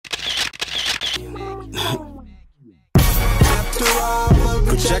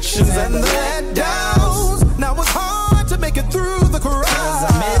rejections and the letdowns. Now it's hard to make it through the crowd. 'Cause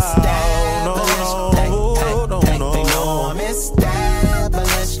I'm established. They know I'm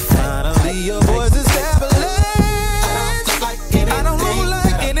established. Finally your voice established. I don't look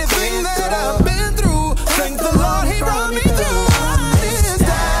like anything that I've been through. Thank the Lord he brought me through. I'm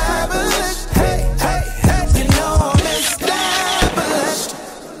established. Hey, hey, hey, you know I'm established.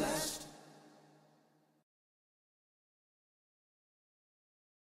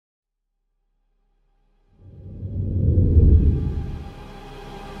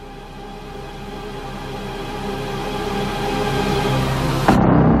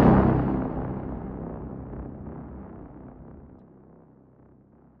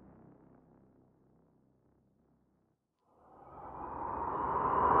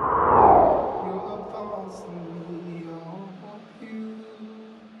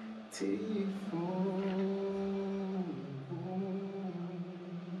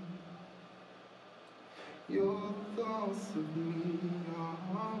 Your thoughts of me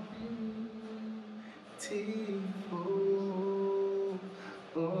are beautiful.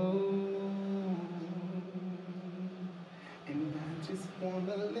 Oh, and I just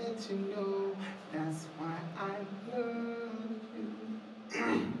wanna let you know that's why I love you.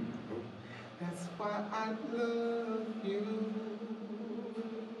 That's why I love you.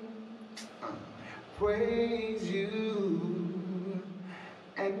 Praise you,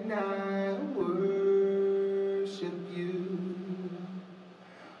 and I worship you.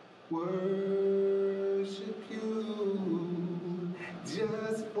 Worship you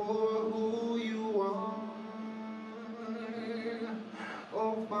just for who you are.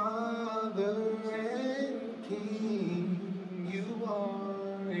 Oh, Father and King, you are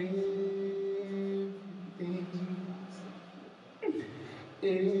everything.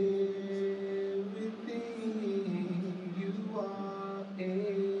 Everything, you are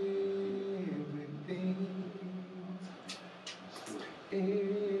everything.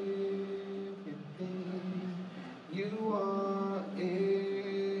 Everything, you are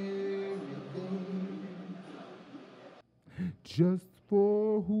everything. Just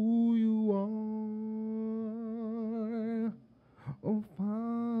for who you are, oh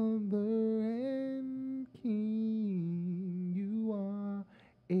Father and King, you are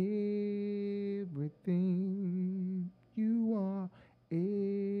everything. You are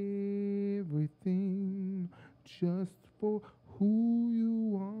everything. Just for who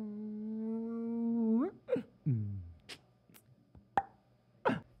you are.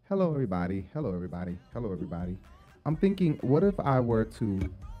 Hello, everybody. Hello, everybody. Hello, everybody. I'm thinking, what if I were to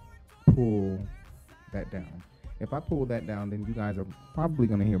pull that down? If I pull that down, then you guys are probably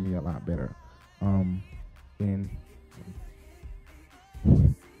going to hear me a lot better. Then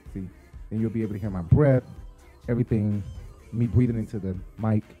you'll be able to hear my breath, everything. Me breathing into the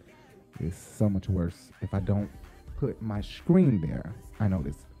mic is so much worse if I don't put my screen there. I know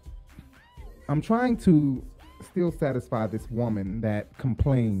this. I'm trying to still satisfy this woman that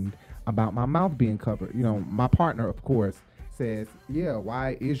complained about my mouth being covered. You know, my partner, of course, says, yeah,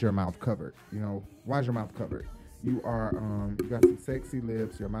 why is your mouth covered? You know, why is your mouth covered? You are, you got some sexy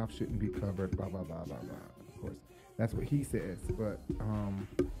lips, your mouth shouldn't be covered, blah, blah, blah, blah, blah. Of course, that's what he says. But,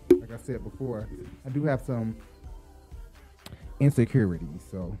 like I said before, I do have some insecurities,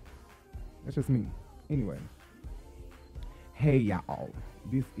 so that's just me. Anyway, hey, y'all,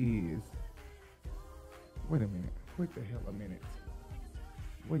 this is, wait a minute, wait the hell a minute.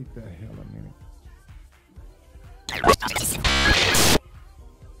 Wait the hell a minute.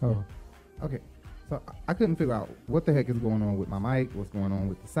 Oh, okay. So I couldn't figure out what the heck is going on with my mic, what's going on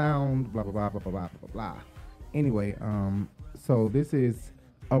with the sound, blah, blah, blah, blah, blah, blah, blah, blah. Anyway, so this is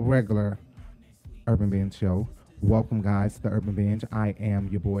a regular Urban Binge show. Welcome, guys, to the Urban Binge. I am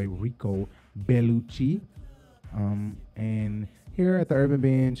your boy, Rico Bellucci. And here at the Urban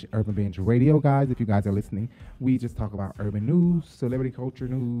Binge Radio, guys, if you guys are listening, we just talk about urban news, celebrity culture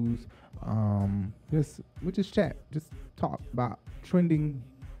news, we just chat, just talk about trending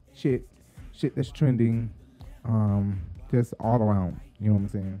shit that's trending, just all around, you know what I'm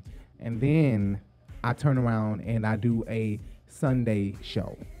saying? And then I turn around and I do a Sunday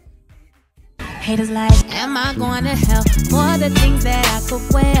show. Haters like, am I going to hell for the things that I could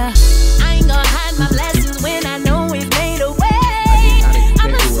wear? I ain't gonna hide my blessings when I know we've made a way.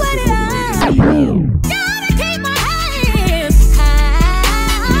 I'ma sweat it out. Gotta keep my hands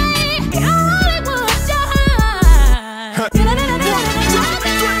high. Hollywood shine.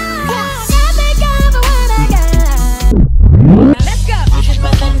 Let's go.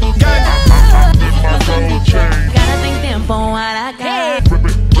 Gotta thank them for what I got.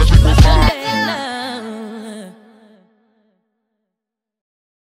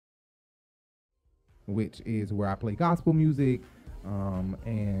 which is where I play gospel music,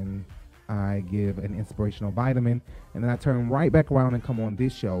 and I give an inspirational vitamin, and then I turn right back around and come on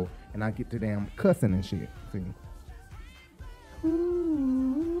this show, and I get to damn cussing and shit. See?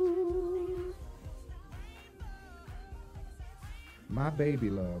 My baby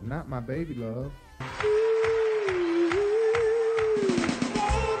love, not my baby love.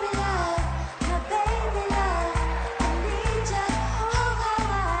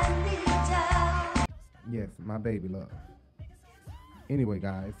 Yes, my baby love. Anyway,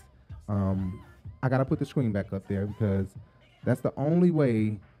 guys, I gotta put the screen back up there because that's the only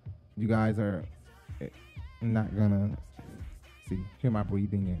way you guys are not gonna hear my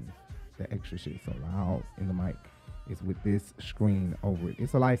breathing and the extra shit so loud in the mic. It's with this screen over it.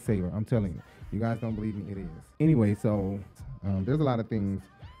 It's a lifesaver, I'm telling you. You guys don't believe me, it is. Anyway, so there's a lot of things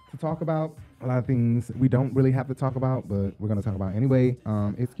to talk about, a lot of things we don't really have to talk about, but we're gonna talk about anyway.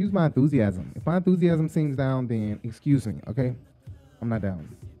 Excuse my enthusiasm. If my enthusiasm seems down, then excuse me, okay? I'm not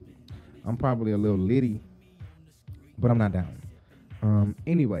down. I'm probably a little litty, but I'm not down.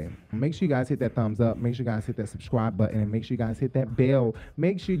 Anyway, make sure you guys hit that thumbs up. Make sure you guys hit that subscribe button, and make sure you guys hit that bell.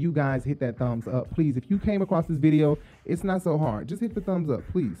 Make sure you guys hit that thumbs up, please. If you came across this video, it's not so hard. Just hit the thumbs up,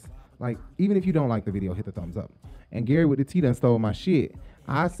 please. Like, even if you don't like the video, hit the thumbs up. And Gary with the T done stole my shit.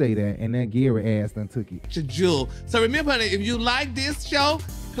 I say that, and then Gary ass done took it. Jewel. So remember, honey, if you like this show,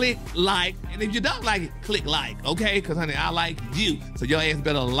 click like. And if you don't like it, click like, okay? Because, honey, I like you. So your ass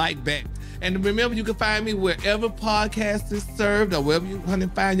better like back. And remember, you can find me wherever podcast is served or wherever you honey,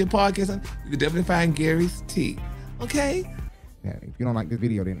 find your podcast. Honey, you can definitely find Gary's Tea, okay? Yeah, if you don't like this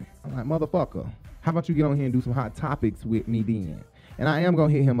video, then I'm like, motherfucker, how about you get on here and do some hot topics with me then? And I am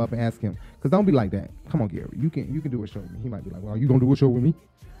going to hit him up and ask him, because don't be like that. Come on, Gary. You can do a show with me. He might be like, well, are you going to do a show with me?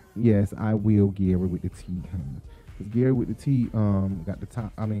 Yes, I will, Gary with the T. Because Gary with the T got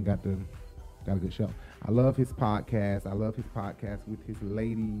a good show. I love his podcast. I love his podcast with his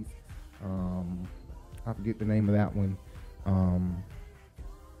ladies. I forget the name of that one.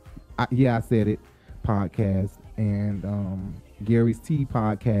 I said it. Podcast and Gary's Tea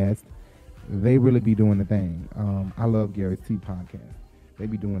podcast. They really be doing the thing. I love Gary's Tea podcast. They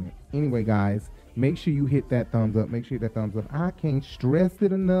be doing it. Anyway, guys, make sure you hit that thumbs up. Make sure you hit that thumbs up. I can't stress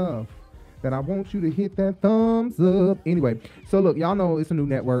it enough that I want you to hit that thumbs up. Anyway, so look, y'all know it's a new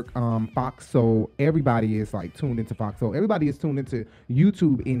network, Fox. So everybody is like tuned into Fox. So everybody is tuned into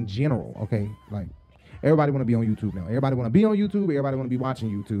YouTube in general. Okay, like everybody want to be on YouTube now. Everybody want to be on YouTube. Everybody want to be watching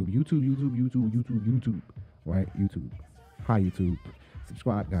YouTube. YouTube. Right? YouTube. Hi, YouTube.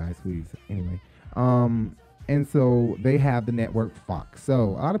 Subscribe, guys, please. Anyway, and so they have the network Fox. So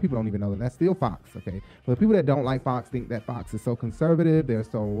a lot of people don't even know that that's still Fox, okay? But the people that don't like Fox think that Fox is so conservative, they're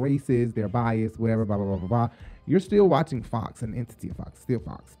so racist, they're biased, whatever, blah, blah, blah, blah, blah. You're still watching Fox, an entity of Fox, still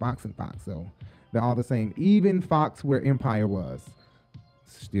Fox, Fox and Fox. So they're all the same. Even Fox, where Empire was,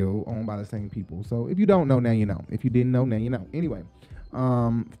 still owned by the same people. So if you don't know, now you know. If you didn't know, now you know. Anyway,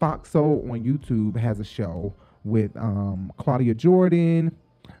 Fox Soul on YouTube has a show with Claudia Jordan.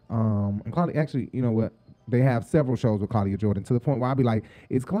 And Claudia, actually, you know what? They have several shows with Claudia Jordan to the point where I'll be like,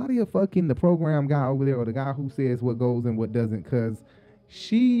 is Claudia fucking the program guy over there or the guy who says what goes and what doesn't? Because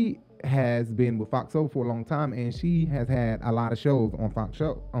she has been with Fox Soul for a long time, and she has had a lot of shows on Fox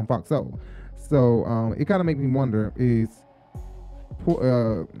Soul. So it kind of makes me wonder, is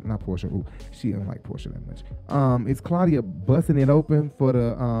not Portia. Ooh, she don't like Portia that much. Is Claudia busting it open for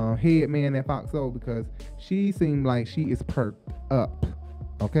the head man at Fox Soul? Because she seemed like she is perked up.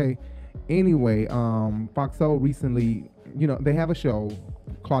 Okay. Anyway, Fox Soul recently, you know, they have a show.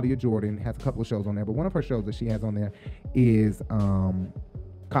 Claudia Jordan has a couple of shows on there, but one of her shows that she has on there is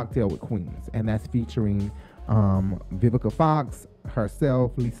Cocktail with Queens, and that's featuring Vivica Fox,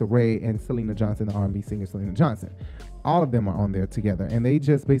 herself, Lisa Ray, and Selena Johnson, the R&B singer Selena Johnson. All of them are on there together, and they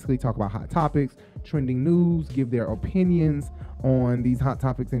just basically talk about hot topics, trending news, give their opinions on these hot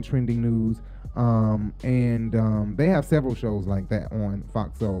topics and trending news. And they have several shows like that on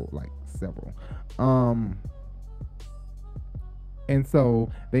Fox Soul, like several. And so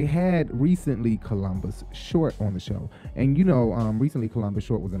they had recently Columbus Short on the show. And you know, recently Columbus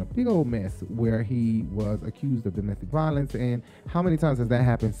Short was in a big old mess where he was accused of domestic violence. And how many times has that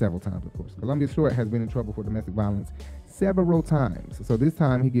happened? Several times, of course. Columbus Short has been in trouble for domestic violence several times. So this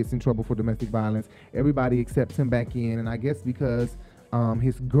time he gets in trouble for domestic violence. Everybody accepts him back in. And I guess because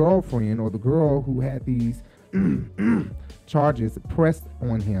his girlfriend, or the girl who had these charges pressed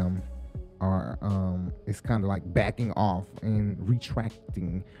on him, is kind of like backing off and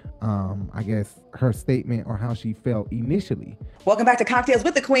retracting, I guess, her statement or how she felt initially. Welcome back to Cocktails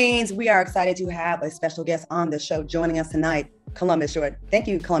with the Queens. We are excited to have a special guest on the show joining us tonight, Columbus Short. Thank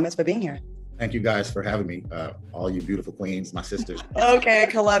you, Columbus, for being here. Thank you guys for having me. All you beautiful queens, my sisters. Okay,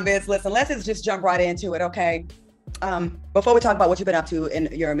 Columbus. Listen, let's just jump right into it, okay? Before we talk about what you've been up to in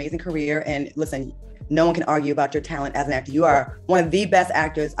your amazing career, and listen, no one can argue about your talent as an actor. You are one of the best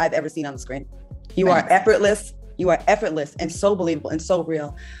actors I've ever seen on the screen. You are effortless. You are effortless and so believable and so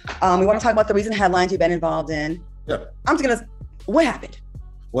real. We want to talk about the recent headlines you've been involved in. Yeah. What happened?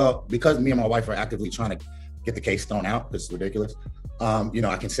 Well, because me and my wife are actively trying to get the case thrown out, this is ridiculous.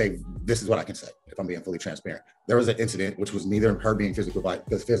 I can say, this is what I can say, if I'm being fully transparent. There was an incident, which was neither her being physically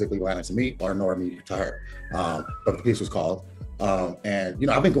violent to me nor me to her. But the police was called. And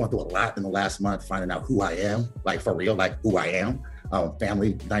I've been going through a lot in the last month, finding out who I am, like for real, like who I am,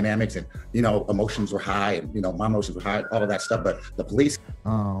 family dynamics, and, emotions were high, and, my emotions were high, all of that stuff. But the police.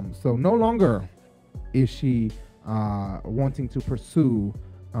 So no longer is she wanting to pursue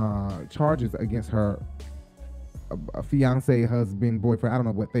charges against her a fiance, husband, boyfriend. I don't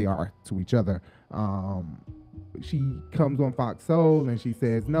know what they are to each other. She comes on Fox Soul and she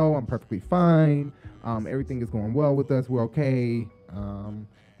says, no, I'm perfectly fine. Everything is going well with us. We're okay.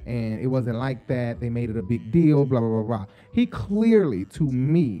 And it wasn't like that. They made it a big deal, blah, blah, blah, blah. He clearly, to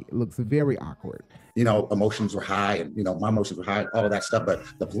me, looks very awkward. Emotions were high, and, my emotions were high, all of that stuff. But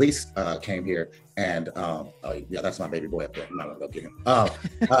the police came here, and, that's my baby boy up there. I'm not gonna go get him.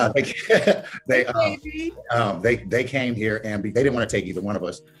 They came here, and they didn't want to take either one of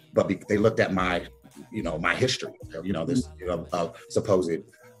us, but they looked at my history, this, of supposed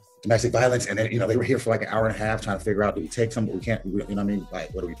domestic violence. And then, they were here for like an hour and a half trying to figure out, do we take some, but we can't,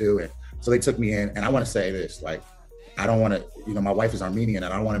 like, what do we do? And so they took me in, and I want to say this, like, I don't want to, my wife is Armenian,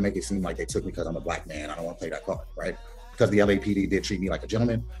 and I don't want to make it seem like they took me because I'm a black man. I don't want to play that card, right? Because the LAPD did treat me like a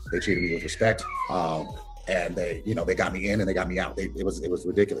gentleman. They treated me with respect. And they got me in and they got me out. It was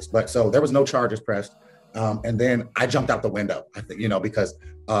ridiculous. But so there was no charges pressed. And then I jumped out the window, because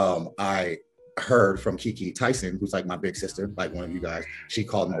I heard from Kiki Tyson, who's like my big sister, like one of you guys. She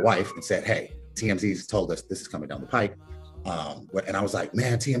called my wife and said, hey, TMZ's told us this is coming down the pike. And I was like,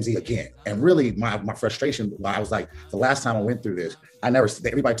 man, TMZ again. And really my frustration, I was like, the last time I went through this,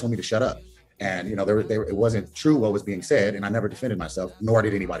 everybody told me to shut up. And, it wasn't true what was being said, and I never defended myself, nor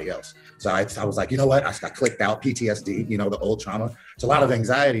did anybody else. So I was like, you know what? I clicked out PTSD, the old trauma. It's a lot of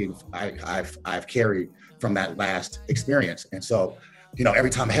anxiety I've carried from that last experience. And so, every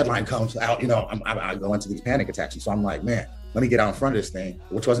time a headline comes out, I go into these panic attacks. And so I'm like, man, let me get out in front of this thing,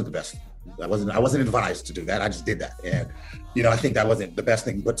 which wasn't the best. I wasn't advised to do that. I just did that. And, I think that wasn't the best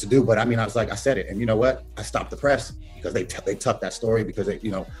thing to do. But I was like, I said it. And you know what? I stopped the press because they tucked that story because they,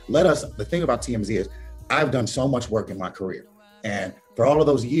 the thing about TMZ is I've done so much work in my career. And for all of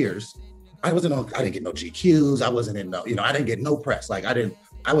those years, I didn't get no GQs. I wasn't in no, I didn't get no press. Like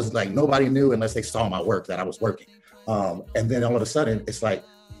I was like, nobody knew unless they saw my work that I was working. And then all of a sudden it's like,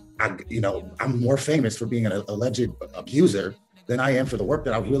 I'm more famous for being an alleged abuser than I am for the work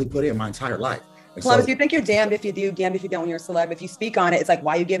that I've really put in my entire life. Columbus, you think you're damned if you do, damned if you don't when you're a celeb. If you speak on it, it's like,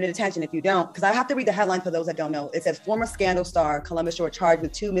 why are you giving it attention if you don't? Because I have to read the headline for those that don't know. It says, former Scandal star Columbus Short charged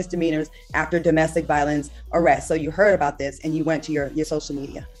with 2 misdemeanors after domestic violence arrest. So you heard about this and you went to your social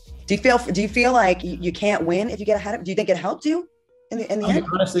media. Do you feel like you can't win if you get ahead of it? Do you think it helped you in the end?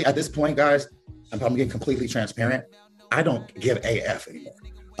 Honestly, at this point, guys, I'm getting completely transparent. I don't give AF anymore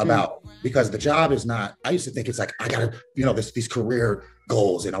because the job is not, I used to think it's like, I gotta, these career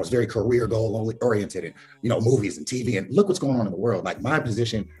goals, and I was very career goal oriented, and, movies and TV, and look what's going on in the world. Like my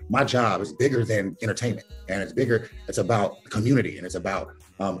position, my job is bigger than entertainment, and it's about community, and it's about,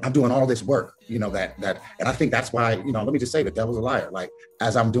 I'm doing all this work, and I think that's why, let me just say the devil's a liar. Like,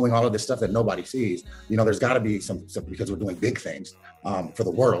 as I'm doing all of this stuff that nobody sees, there's gotta be some because we're doing big things, for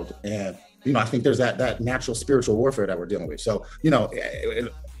the world. And, I think there's that natural spiritual warfare that we're dealing with. So,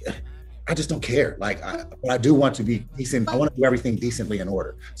 I just don't care. Like, but I do want to be decent. I want to do everything decently in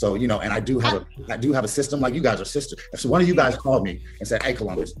order. So, and I do have a system. Like, you guys are sisters. If one of you guys called me and said, hey,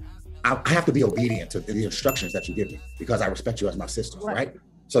 Columbus, I have to be obedient to the instructions that you give me because I respect you as my sister, right?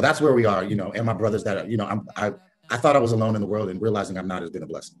 So that's where we are, and my brothers that are, I thought I was alone in the world, and realizing I'm not has been a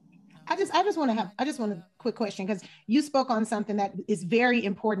blessing. I just want a quick question, because you spoke on something that is very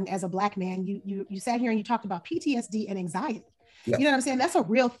important as a Black man. You sat here and you talked about PTSD and anxiety. Yeah. You know what I'm saying? That's a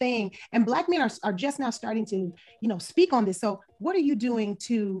real thing. And Black men are just now starting to, speak on this. So what are you doing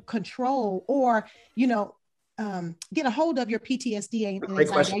to control or, get a hold of your PTSD and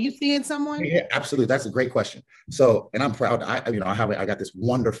anxiety? Are you seeing someone? Yeah, absolutely. That's a great question. So, and I'm proud. I got this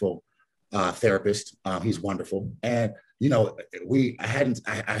wonderful therapist. He's wonderful. And, I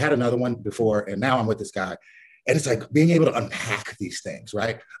had another one before, and now I'm with this guy. And it's like being able to unpack these things,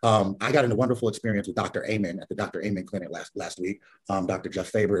 right? I got in a wonderful experience with Dr. Amen at the Dr. Amen clinic last week, Dr. Jeff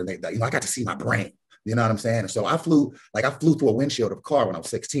Faber, and they, I got to see my brain. You know what I'm saying? And so I flew through a windshield of a car when I was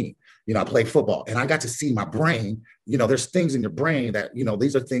 16. I played football and I got to see my brain. There's things in your brain that,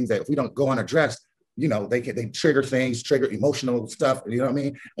 these are things that if we don't go unaddressed, they trigger things, trigger emotional stuff. You know what I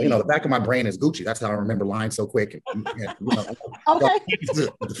mean? And, the back of my brain is Gucci. That's how I remember lines so quick. Okay.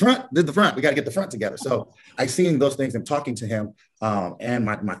 The front. We got to get the front together. So I seen those things and talking to him and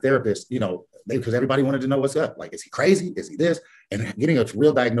my therapist, because everybody wanted to know what's up. Like, is he crazy? Is he this? And getting a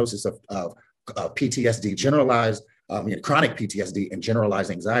real diagnosis of PTSD, generalized, chronic PTSD and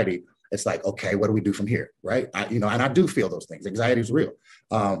generalized anxiety. It's like, okay, what do we do from here, right? And I do feel those things. Anxiety is real,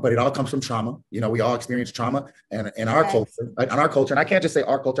 but it all comes from trauma. We all experience trauma, and in our culture, and I can't just say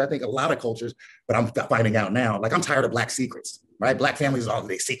our culture. I think a lot of cultures, but I'm finding out now. Like, I'm tired of Black secrets, right? Black families are all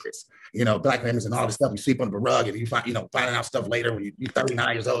their secrets. Black families and all this stuff. You sleep under the rug, and you finding out stuff later when you're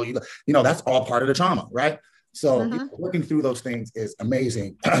 39 years old. That's all part of the trauma, right? So working through those things is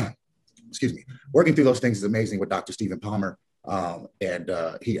amazing. Excuse me. Working through those things is amazing with Dr. Stephen Palmer. He's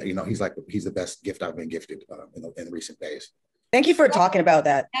the best gift I've been gifted in recent days. Thank you for talking about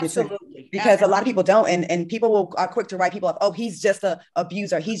that. Absolutely. Because a lot of people don't, and people are quick to write people up. Oh, he's just a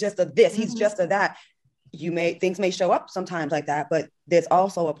abuser. He's just a this. He's just a that. Things may show up sometimes like that, but there's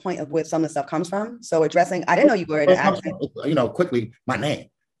also a point of where some of the stuff comes from. So addressing, I didn't know you were in an accident. Quickly, my name.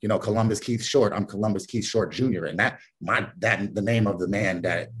 Columbus Keith Short. I'm Columbus Keith Short Jr. And the name of the man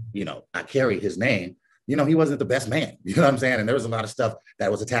that, I carry his name, he wasn't the best man, you know what I'm saying? And there was a lot of stuff that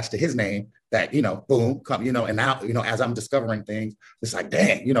was attached to his name that, boom, come, and now, as I'm discovering things, it's like,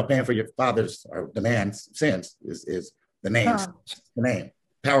 dang, paying for your father's or the man's sins is the name. The name.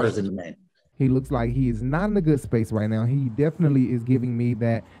 Power is in the name. He looks like he is not in a good space right now. He definitely is giving me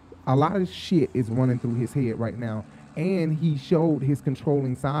that a lot of shit is running through his head right now. And he showed his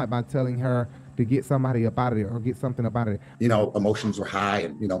controlling side by telling her to get somebody up out of there or get something up out of there. Emotions were high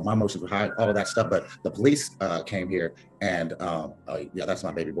and, my emotions were high, all of that stuff. But the police came here and, that's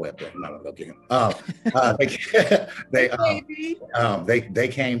my baby boy up there. I'm not gonna go get him. They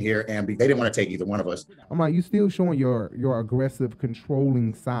came here and they didn't want to take either one of us. I'm like, you still showing your aggressive,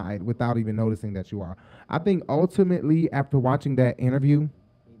 controlling side without even noticing that you are. I think ultimately after watching that interview,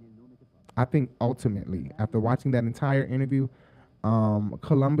 after watching that entire interview,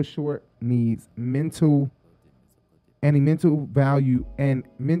 Columbus Short needs mental value and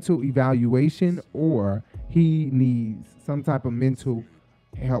mental evaluation, or he needs some type of mental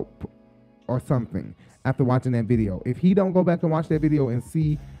help or something after watching that video. If he don't go back and watch that video and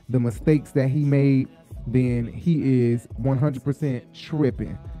see the mistakes that he made, then he is 100%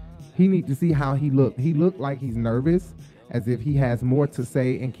 tripping. He needs to see how he looked. He looked like he's nervous, as if he has more to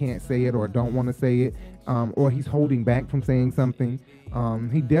say and can't say it or don't want to say it, or he's holding back from saying something.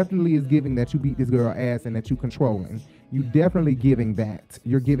 He definitely is giving that you beat this girl ass and that you controlling. You definitely giving that.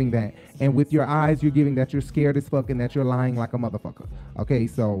 You're giving that. And with your eyes, you're giving that you're scared as fuck and that you're lying like a motherfucker. Okay,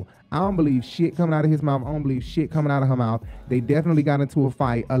 so I don't believe shit coming out of his mouth. I don't believe shit coming out of her mouth. They definitely got into a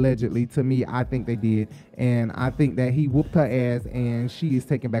fight, allegedly. To me, I think they did. And I think that he whooped her ass and she is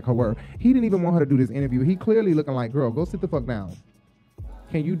taking back her word. He didn't even want her to do this interview. He clearly looking like, girl, go sit the fuck down.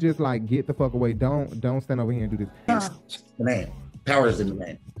 Can you just like get the fuck away? Don't stand over here and do this. The name. Power is in the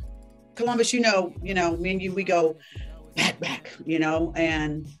name. Columbus, me and you, we go back,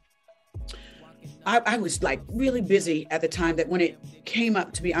 and I was like really busy at the time that when it came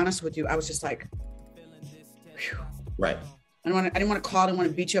up, to be honest with you, I was just like, whew. Right. I didn't want to call, I didn't want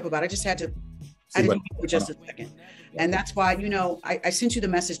to beat you up about it. I just had to, I didn't for just a second. And that's why, I sent you the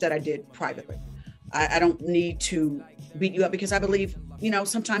message that I did privately. I don't need to beat you up because I believe,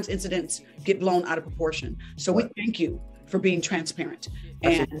 sometimes incidents get blown out of proportion. So we thank you for being transparent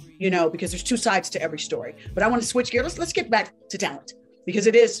and, because there's two sides to every story. But I want to switch gears. Let's get back to talent, because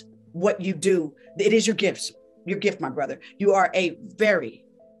it is what you do. It is your gift, my brother. You are a very,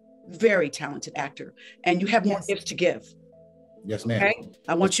 very talented actor and you have more gifts to give. Yes, ma'am. Okay?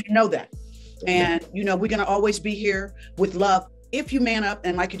 I want you to know that. And, we're going to always be here with love. If you man up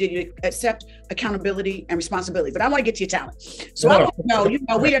and like you did, you accept accountability and responsibility. But I want to get to your talent. So I want to know,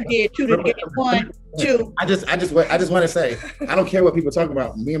 we done did 2 to 1, 2. I just want to say, I don't care what people talk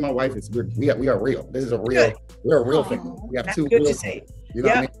about. Me and my wife we are real. This is a real. We're a real thing. We have two real things.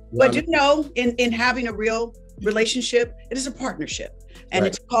 Yeah. But in having a real relationship, it is a partnership, and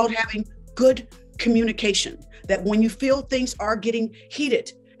it's called having good communication. That when you feel things are getting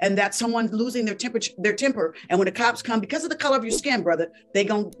heated, and that someone's losing their temper, and when the cops come, because of the color of your skin, brother, they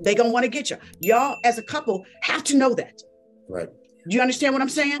gon' want to get you. Y'all as a couple have to know that. Right. Do you understand what I'm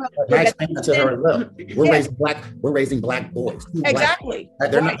saying? I explained that to her as well. We're raising black boys. Exactly.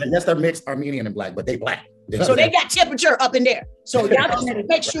 They're not, yes, they're mixed Armenian and black, but they black. So they got temperature up in there. So y'all just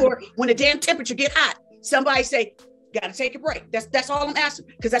make sure when the damn temperature get hot, somebody say, gotta take a break. That's all I'm asking,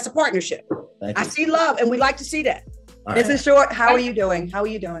 because that's a partnership. I see love, and we like to see that. Mrs. Short, how are you doing? How are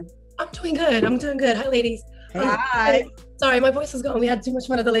you doing? I'm doing good. Hi, ladies. Hi. Sorry, my voice is going. We had too much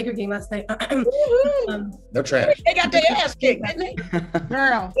fun at the Laker game last night. They're trash. They got their ass kicked, didn't they?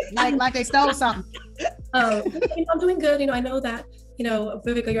 Girl, like they stole something. I'm doing good. I know that,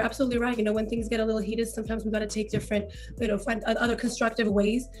 Vivica, you're absolutely right. When things get a little heated, sometimes we got to take different, find other constructive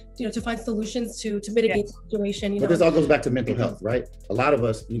ways, to find solutions to mitigate the situation. But this all goes back to mental health, right? A lot of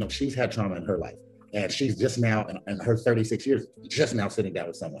us, she's had trauma in her life. And she's just now, in her 36 years, just now sitting down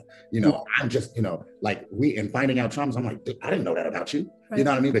with someone. I'm just, in finding out traumas, I'm like, I didn't know that about you. Right. You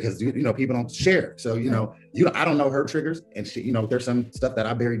know what I mean? Because, people don't share. So, I don't know her triggers. And she, there's some stuff that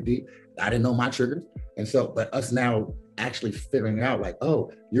I buried deep. I didn't know my triggers. And so, but us now actually figuring out like,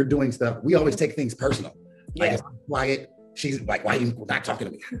 oh, you're doing stuff. We always take things personal. Like, if I'm quiet, she's like, why are you not talking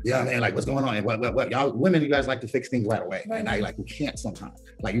to me? You know what I mean? Like, what's going on? And what? Y'all women, you guys like to fix things right away. Right. And we can't sometimes.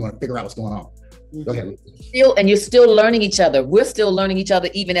 Like, you want to figure out what's going on. Go ahead. And you're still learning each other. We're still learning each other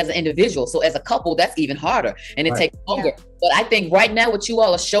even as an individual. So as a couple, that's even harder and it takes longer. Yeah. But I think right now what you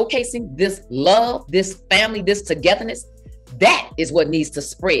all are showcasing, this love, this family, this togetherness, that is what needs to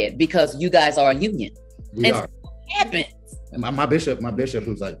spread because you guys are a union. We are. It happens. And my bishop,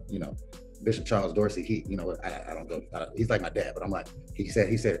 who's like, Bishop Charles Dorsey, he, I don't go, he's like my dad, but I'm like, he said,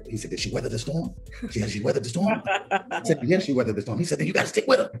 did she weather the storm? She weathered the storm? I said, yes, she weathered the storm. He said, then you got to stick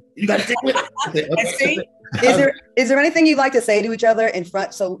with her. You got to stick with her. I said, okay. Is there anything you'd like to say to each other in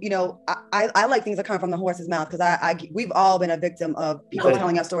front? So, I like things that come from the horse's mouth because we've all been a victim of people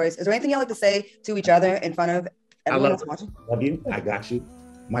telling us stories. Is there anything you'd like to say to each other in front of everyone else watching? I love you. I got you.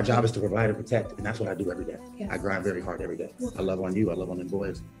 My job is to provide and protect, and that's what I do every day. Yes. I grind very hard every day. I love on you. I love on them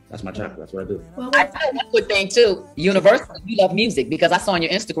boys. That's my job. That's what I do. Well, I know one good thing too. Universally, you love music because I saw on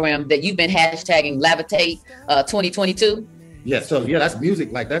your Instagram that you've been hashtagging Levitate 2022. Yeah. So that's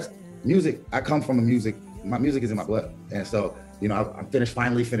music. Like that's music. I come from the music. My music is in my blood, and so I'm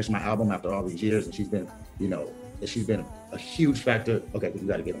finally finished my album after all these years, and she's been a huge factor. Okay, we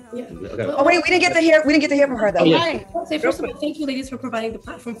got to get him. Yeah. Oh wait, we didn't get to hear from her though. Right. I'll say first of all, thank you, ladies, for providing the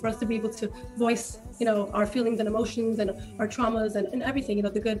platform for us to be able to voice, our feelings and emotions and our traumas and everything,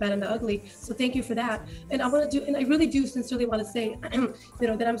 the good, bad, and the ugly. So thank you for that. And I really do sincerely want to say,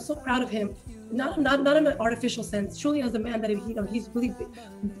 that I'm so proud of him. Not in an artificial sense, truly as a man that he's really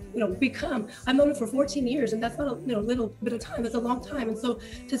become. I've known him for 14 years, and that's not a little bit of time. That's a long time. And so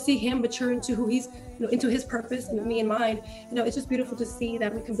to see him mature into who he's, into his purpose and me and mine, it's just beautiful to see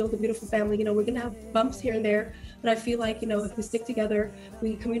that we can build a beautiful family. We're gonna have bumps here and there, but I feel like if we stick together,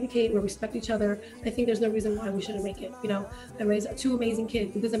 we communicate, we respect each other. I think there's no reason why we shouldn't make it. I raised two amazing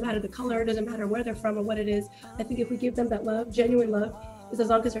kids. It doesn't matter the color, it doesn't matter where they're from or what it is. I think if we give them that love, genuine love, is as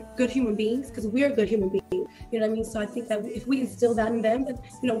long as they're good human beings, because we're good human beings. You know what I mean? So I think that if we instill that in them, then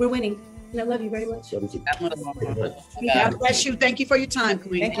we're winning. And I love you very much. God bless you. Thank you for your time,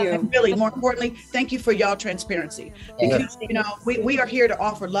 Queen. Thank you. And really, more importantly, thank you for y'all transparency. Because we are here to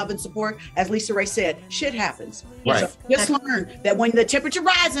offer love and support. As Lisa Ray said, shit happens. Right. So just learn that when the temperature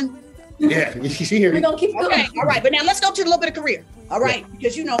rising. Yeah, she here. We're gonna keep going. Okay, all right. But now let's go to a little bit of career. All right,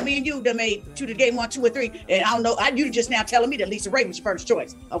 because me and you done made to the game 1, 2, or 3, and I don't know. You just now telling me that Lisa Ray was your first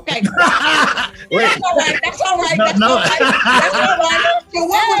choice. Okay, that's all right. That's all right. That's all right. That's all right. So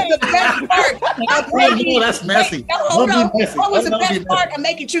what was the best part of making? That's messy. Hold on. What was the best part of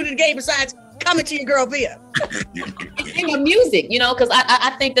making True to the Game besides coming to your girl Via? And the music, because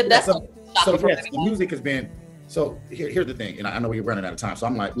I think that's so yes, the music has been. So here's the thing, and I know we're running out of time. So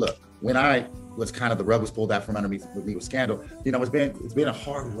I'm like, look, when I was kind of the rug was pulled out from under me with Scandal, it's been a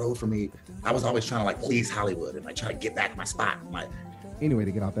hard road for me. I was always trying to please Hollywood and try to get back my spot. Anyway,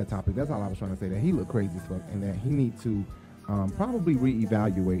 to get off that topic, that's all I was trying to say. That he looked crazy as fuck, and that he needs to probably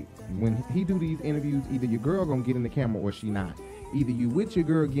reevaluate when he do these interviews. Either your girl gonna get in the camera or she not. Either you with your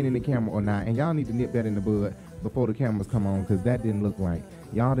girl get in the camera or not, and y'all need to nip that in the bud before the cameras come on, because that didn't look right.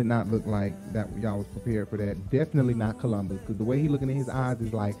 Y'all did not look like that. Y'all was prepared for that. Definitely not Columbus, because the way he looking in his eyes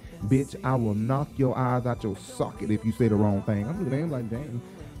is like, bitch, I will knock your eyes out your socket if you say the wrong thing. I'm looking at him like, damn.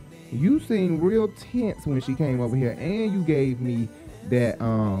 You seemed real tense when she came over here, and you gave me that,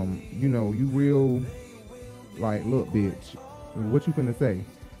 you real, like, look, bitch, what you finna say?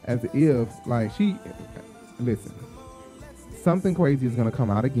 As if, listen, something crazy is gonna come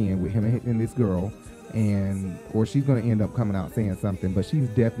out again with him and this girl. Or she's going to end up coming out saying something, but she's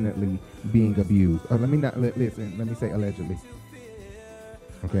definitely being abused. Let me say allegedly.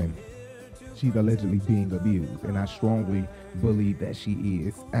 Okay. She's allegedly being abused, and I strongly believe that she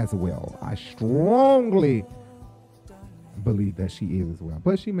is as well. I strongly believe that she is as well,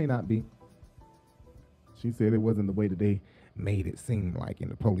 but she may not be. She said it wasn't the way that they made it seem like in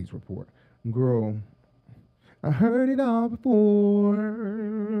the police report. Girl, I heard it all before.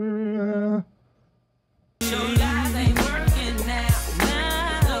 Your lies ain't working now.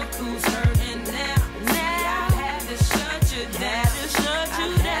 Now look who's hurting now. Now I had to shut you down.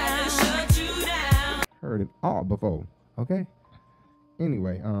 Heard it all before. Okay.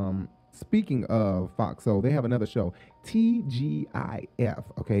 Anyway, speaking of Fox Soul, they have another show, TGIF.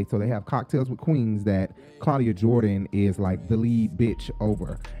 Okay, so they have Cocktails with Queens that Claudia Jordan is like the lead bitch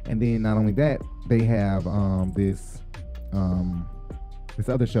over, and then not only that, they have this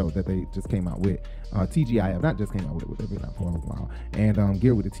other show that they just came out with, TGIF, not just came out with it, they've been out for a while. And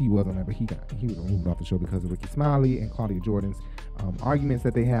Gear with the T was on there, but he was removed off the show because of Ricky Smiley and Claudia Jordan's arguments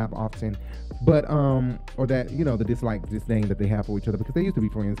that they have often, but or that, you know, the dislike, disdain that they have for each other, because they used to be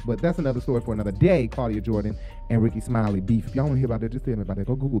friends. But that's another story for another day. Claudia Jordan and Ricky Smiley beef. If y'all want to hear about that, just tell me about that.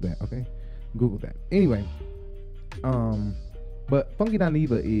 Go Google that, okay? Google that. Anyway, but Funky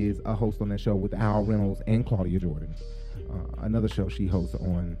Dineva is a host on that show with Al Reynolds and Claudia Jordan. Another show she hosts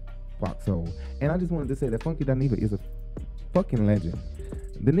on Fox Soul. And I just wanted to say that Funky Dineva is a fucking legend.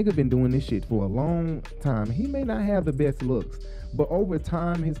 The nigga been doing this shit for a long time. He may not have the best looks, but over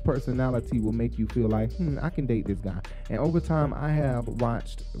time, his personality will make you feel like, I can date this guy. And over time, I have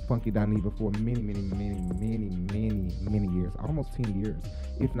watched Funky Dineva for many years, almost 10 years,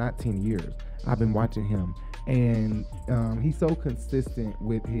 if not 10 years. I've been watching him, and he's so consistent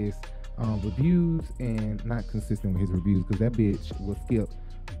with his reviews, and not consistent with his reviews, because that bitch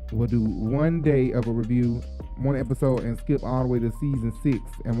will do one day of a review, one episode, and skip all the way to season 6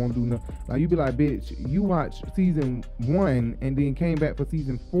 and won't do nothing. Like, you be like, bitch, you watched season 1 and then came back for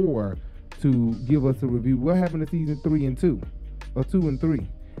season 4 to give us a review. What happened to season 3 and 2, or 2 and 3?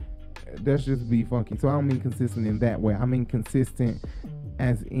 That's just be funky. So I don't mean consistent in that way. I mean consistent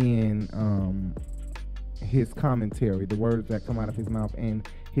as in his commentary, the words that come out of his mouth, and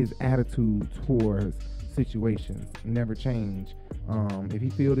his attitude towards situations never change. If he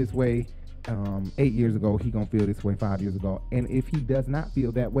feel this way 8 years ago, he gonna feel this way 5 years ago, and if he does not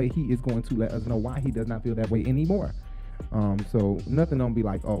feel that way, he is going to let us know why he does not feel that way anymore. So nothing don't be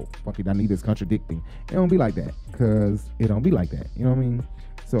like, oh, Funky Dineva's contradicting. It don't be like that, because it don't be like that, you know what I mean?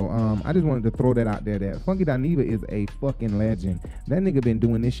 So I just wanted to throw that out there, that Funky Dineva is a fucking legend. That nigga been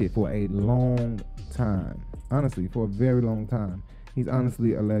doing this shit for a long time, honestly, for a very long time. He's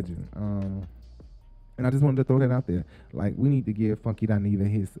honestly a legend. And I just wanted to throw that out there. Like, we need to give Funky Dineva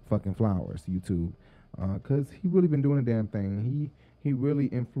his fucking flowers, YouTube, because he really been doing a damn thing. He really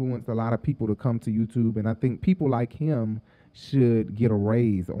influenced a lot of people to come to YouTube, and I think people like him should get a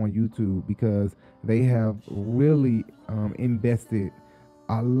raise on YouTube, because they have really invested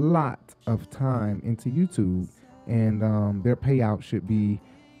a lot of time into YouTube, and their payout should be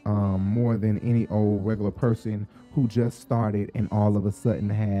more than any old regular person who just started and all of a sudden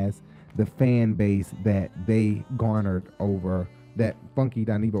has the fan base that they garnered over that Funky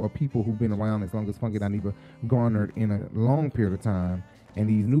Dineva, or people who've been around as long as Funky Dineva garnered in a long period of time. And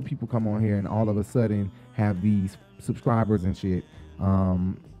these new people come on here and all of a sudden have these subscribers and shit,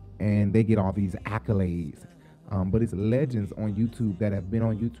 and they get all these accolades. But it's legends on YouTube that have been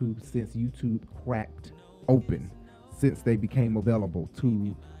on YouTube since YouTube cracked open, since they became available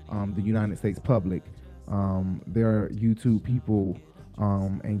to the United States public. There are YouTube people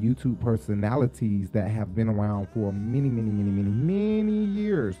and YouTube personalities that have been around for many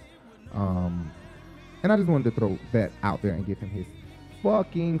years. And I just wanted to throw that out there and give him his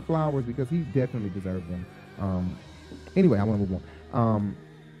fucking flowers, because he definitely deserves them. Anyway, I want to move on.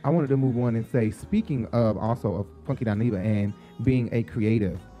 I wanted to move on and say, speaking of also of Funky Dineva and being a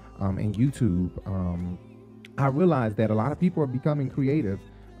creative in YouTube, I realized that a lot of people are becoming creative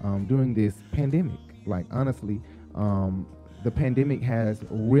during this pandemic. Like, honestly, the pandemic has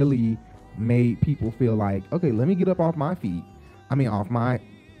really made people feel like, okay, let me get up off my feet, off my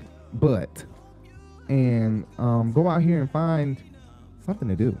butt, and go out here and find something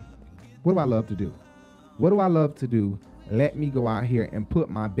to do. What do I love to do? What do I love to do? Let me go out here and put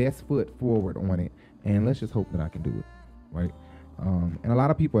my best foot forward on it, and let's just hope that I can do it, right? And a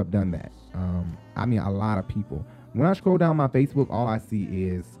lot of people have done that. A lot of people. When I scroll down my Facebook, all I see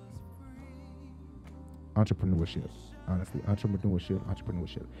is entrepreneurship. Honestly,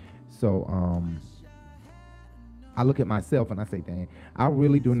 entrepreneurship. So I look at myself and I say, dang,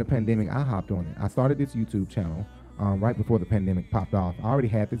 during the pandemic, I hopped on it. I started this YouTube channel right before the pandemic popped off. I already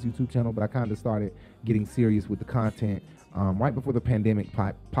had this YouTube channel, but I kind of started getting serious with the content right before the pandemic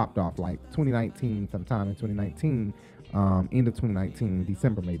popped off, like 2019, sometime in 2019, end of 2019,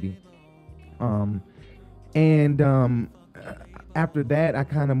 December maybe. After that, I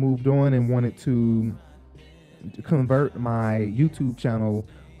kind of moved on and wanted to convert my YouTube channel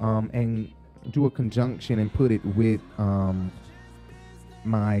and do a conjunction and put it with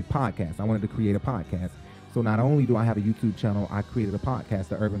my podcast. I wanted to create a podcast. So not only do I have a YouTube channel, I created a podcast,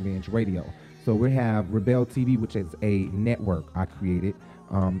 the Urban Binge Radio. So we have Rebel TV, which is a network I created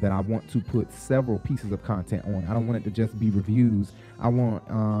that I want to put several pieces of content on. I don't want it to just be reviews. I want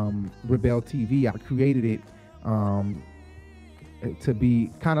Rebel TV. I created it to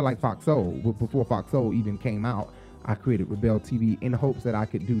be kind of like Fox Soul. Before Fox Soul even came out, I created Rebel TV in hopes that I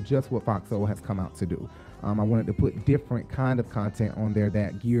could do just what Fox Soul has come out to do. I wanted to put different kind of content on there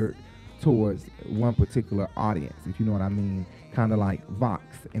that geared towards one particular audience, if you know what I mean, kind of like Vox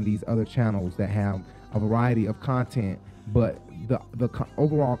and these other channels that have a variety of content, but the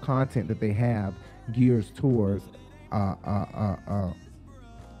overall content that they have gears towards a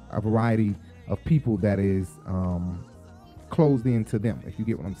variety of people that is closed into them, if you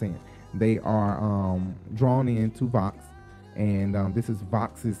get what I'm saying. They are drawn into Vox, and this is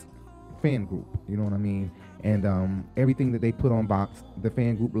Vox's fan group, you know what I mean? And everything that they put on Vox, the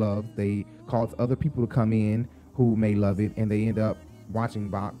fan group loves. They cause other people to come in who may love it, and they end up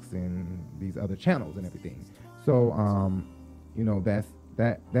watching Vox and these other channels and everything. So, you know,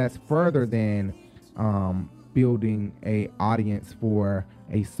 that's further than building a audience for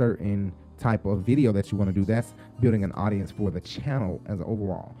a certain type of video that you want to do. That's building an audience for the channel as an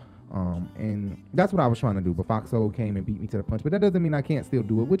overall. And that's what I was trying to do, but Fox Soul came and beat me to the punch. But that doesn't mean I can't still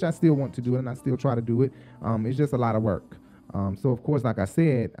do it, which I still want to do it, and I still try to do it. It's just a lot of work. So of course, like I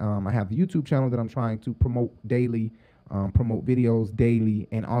said, I have the YouTube channel that I'm trying to promote daily, promote videos daily,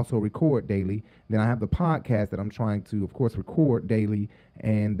 and also record daily. Then I have the podcast that I'm trying to, of course, record daily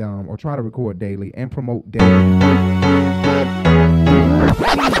and or try to record daily and promote daily.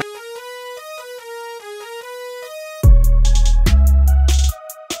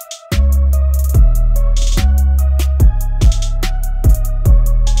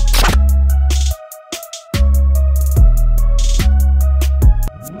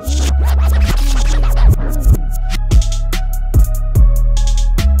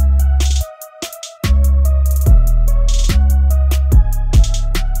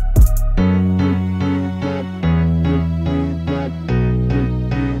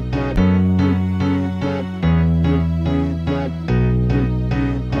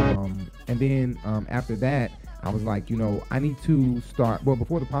 After that, I was like, you know, I need to start, well,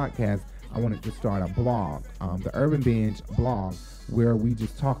 before the podcast, I wanted to start a blog, the Urban Binge blog, where we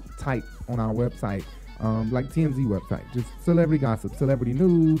just type on our website, like TMZ website, just celebrity gossip, celebrity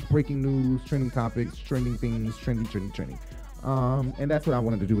news, breaking news, trending topics, trending things, trending. And that's what I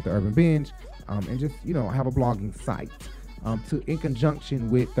wanted to do with the Urban Binge, and just, you know, have a blogging site, in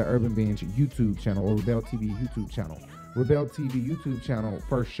conjunction with the Urban Binge YouTube channel or Rebel TV YouTube channel. Rebel TV YouTube channel,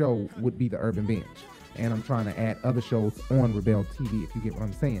 first show would be the Urban Binge, and I'm trying to add other shows on Rebel TV, if you get what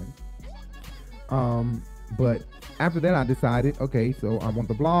I'm saying. But after that, I decided, okay, so I want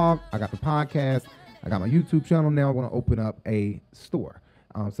the blog, I got the podcast, I got my YouTube channel. Now I want to open up a store.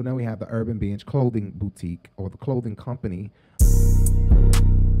 So now we have the Urban Binge Clothing Boutique, or the clothing company.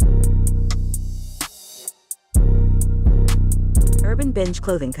 Urban Binge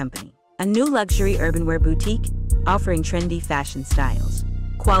Clothing Company, a new luxury urban wear boutique offering trendy fashion styles,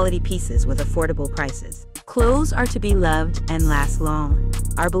 quality pieces with affordable prices. Clothes are to be loved and last long.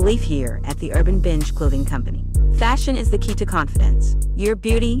 Our belief here at the Urban Binge Clothing Company: fashion is the key to confidence. Your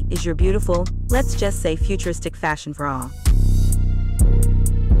beauty is your beautiful, let's just say futuristic fashion for all.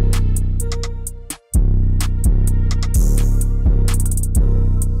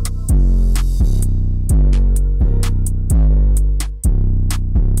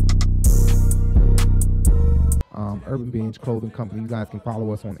 Urban Binge Clothing Company. You guys can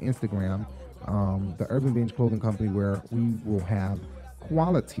follow us on Instagram, the Urban Binge Clothing Company, where we will have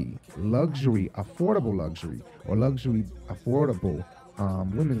quality, luxury, affordable luxury, or luxury, affordable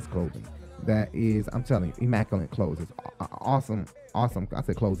women's clothing. That is, I'm telling you, immaculate clothes. It's awesome. I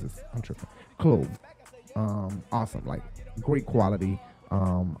said clothes. I'm tripping. Clothes. Awesome. Like great quality,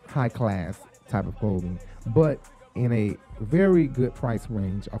 high class type of clothing, but in a very good price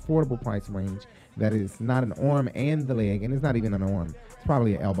range, affordable price range, that is not an arm and the leg, and it's not even an arm, it's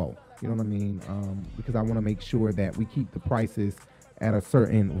probably an elbow, you know what I mean? Because I want to make sure that we keep the prices at a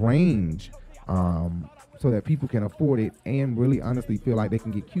certain range, so that people can afford it and really honestly feel like they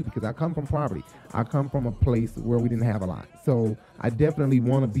can get cute, because I come from poverty. I come from a place where we didn't have a lot. So I definitely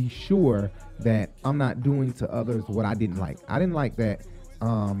want to be sure that I'm not doing to others what I didn't like. I didn't like that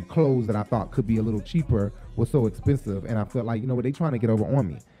clothes that I thought could be a little cheaper was so expensive, and I felt like, you know what, they trying to get over on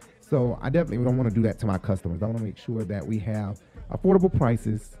me. So I definitely don't want to do that to my customers. I want to make sure that we have affordable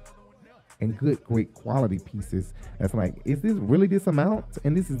prices and good, great quality pieces. That's like, is this really this amount?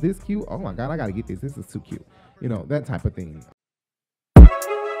 And this is this cute? Oh my God, I gotta get this. This is too cute. You know, that type of thing.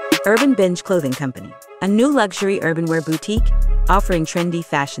 Urban Binge Clothing Company, a new luxury urban wear boutique offering trendy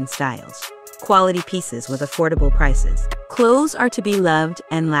fashion styles, quality pieces with affordable prices. Clothes are to be loved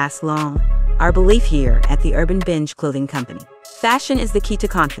and last long. Our belief here at the Urban Binge Clothing Company. Fashion is the key to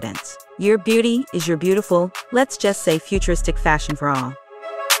confidence. Your beauty is your beautiful, let's just say futuristic fashion for all.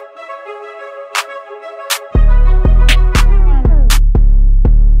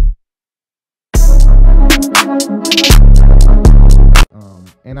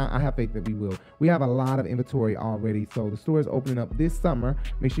 And I have faith that we will. We have a lot of inventory already, so the store is opening up this summer.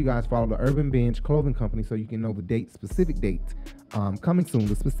 Make sure you guys follow the Urban Binge Clothing Company so you can know the date, specific date coming soon.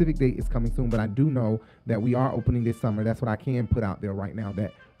 The specific date is coming soon, but I do know that we are opening this summer. That's what I can put out there right now,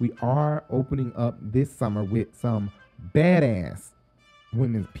 that we are opening up this summer with some badass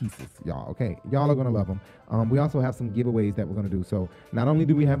women's pieces, y'all. Okay, y'all are gonna love them. We also have some giveaways that we're gonna do. So not only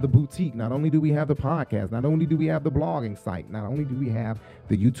do we have the boutique, not only do we have the podcast, not only do we have the blogging site, not only do we have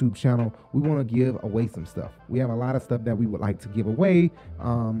the YouTube channel, we want to give away some stuff. We have a lot of stuff that we would like to give away,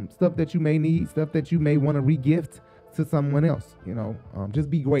 stuff that you may need, stuff that you may want to re-gift to someone else. You know, just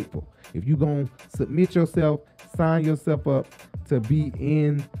be grateful. If you're gonna submit yourself, sign yourself up to be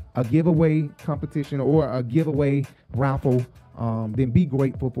in a giveaway competition or a giveaway raffle, then be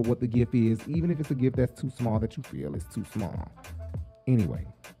grateful for what the gift is, even if it's a gift that's too small, that you feel is too small. Anyway,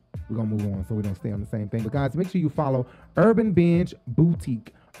 we're gonna move on so we don't stay on the same thing. But guys, make sure you follow Urban Binge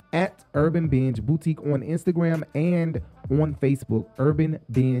Boutique at Urban Binge Boutique on Instagram and on Facebook, Urban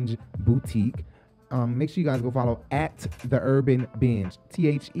Binge Boutique. Make sure you guys go follow at the Urban Binge,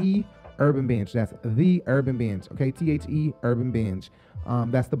 THE Urban Binge. That's the Urban Binge. Okay, THE Urban Binge.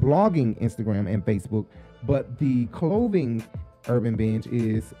 That's the blogging Instagram and Facebook, but the clothing Urban Binge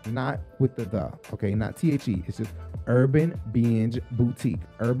is not with the, okay, not THE. It's just Urban Binge Boutique.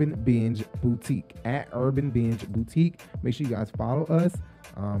 Urban Binge Boutique at Urban Binge Boutique. Make sure you guys follow us.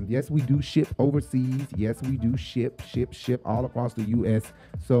 Yes, we do ship overseas. Yes, we do ship all across the U.S.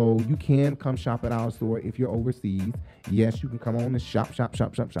 So you can come shop at our store if you're overseas. Yes, you can come on and shop,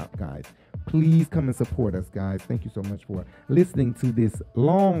 guys. Please come and support us, guys. Thank you so much for listening to this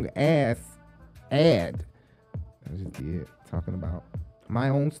long ass ad. I just did, talking about my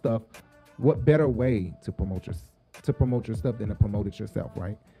own stuff. What better way to promote your stuff than to promote it yourself,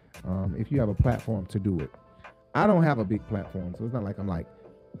 right? If you have a platform to do it. I don't have a big platform, so it's not like I'm like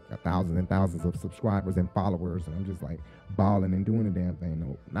thousands and thousands of subscribers and followers, and I'm just like balling and doing the damn thing.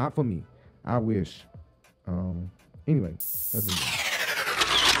 No, not for me. I wish. Anyway, let's move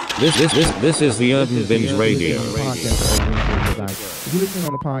on. This is the Urban Binge Radio. If you're listening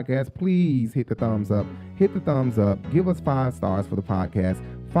on the podcast, please hit the thumbs up. Hit the thumbs up. Give us 5 stars for the podcast.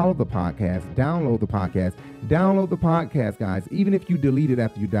 Follow the podcast. Download the podcast. Download the podcast, guys. Even if you delete it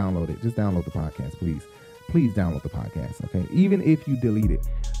after you download it, just download the podcast, please. Please download the podcast, okay? Even if you delete it,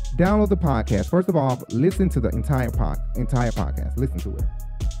 download the podcast. First of all, listen to the entire podcast. Listen to it.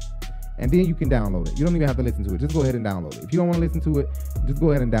 And then you can download it. You don't even have to listen to it. Just go ahead and download it. If you don't want to listen to it, just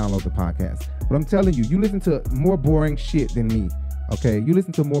go ahead and download the podcast. But I'm telling you, you listen to more boring shit than me. Okay, you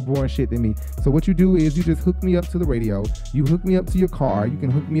listen to more boring shit than me. So what you do is you just hook me up to the radio. You hook me up to your car. You can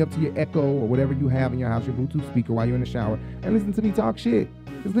hook me up to your Echo or whatever you have in your house, your Bluetooth speaker while you're in the shower, and listen to me talk shit.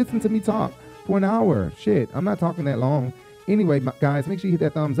 Just listen to me talk for an hour. Shit, I'm not talking that long. Anyway, guys, make sure you hit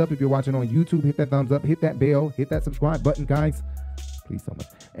that thumbs up. If you're watching on YouTube, hit that thumbs up, hit that bell, hit that subscribe button, guys. Please so much.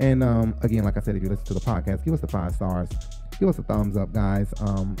 And again, like I said, if you listen to the podcast, give us the 5 stars. Give us a thumbs up, guys.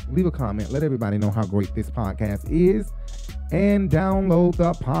 Leave a comment. Let everybody know how great this podcast is. And download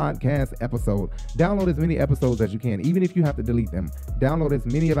the podcast episode. Download as many episodes as you can, even if you have to delete them. Download as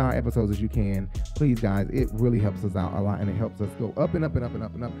many of our episodes as you can. Please, guys, it really helps us out a lot, and it helps us go up and up and up and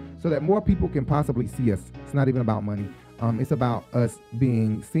up and up so that more people can possibly see us. It's not even about money. It's about us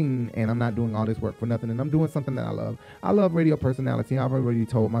being seen, and I'm not doing all this work for nothing, and I'm doing something that I love. I love radio personality. I've already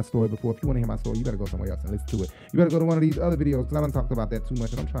told my story before. If you want to hear my story, you better go somewhere else and listen to it. You better go to one of these other videos, because I haven't talked about that too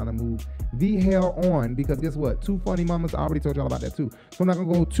much, and I'm trying to move the hell on, because guess what? 2 Funny Mamas, I already told y'all about that too. So I'm not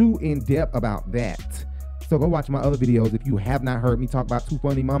going to go too in depth about that. So go watch my other videos if you have not heard me talk about 2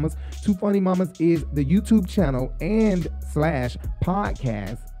 Funny Mamas. 2 Funny Mamas is the YouTube channel and /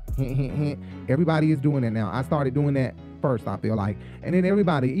 podcast Hint, hint, hint. Everybody is doing that now. I started doing that first, I feel like. And then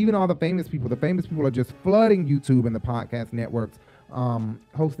everybody, even all the famous people are just flooding YouTube and the podcast networks,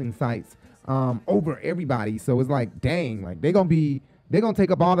 hosting sites over everybody. So it's like, dang, like they're gonna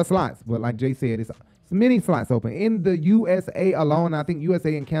take up all the slots. But like Jay said, it's many slots open. In the USA alone, I think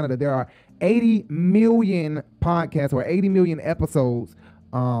USA and Canada, there are 80 million podcasts or 80 million episodes,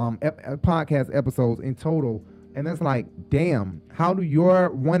 podcast episodes in total. And that's like, damn, how do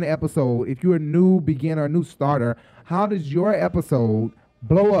your one episode, if you're a new beginner, new starter, how does your episode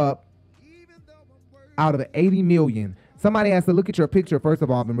blow up out of the 80 million? Somebody has to look at your picture, first of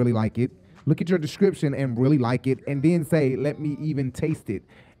all, and really like it. Look at your description and really like it. And then say, let me even taste it.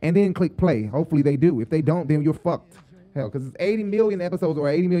 And then click play. Hopefully they do. If they don't, then you're fucked. Hell, because it's 80 million episodes or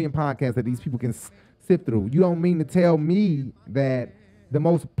 80 million podcasts that these people can sift through. You don't mean to tell me that the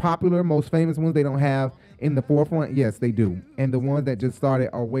most popular, most famous ones they don't have in the forefront? Yes, they do. And the ones that just started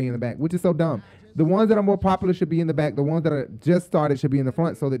are way in the back, which is so dumb. The ones that are more popular should be in the back. The ones that are just started should be in the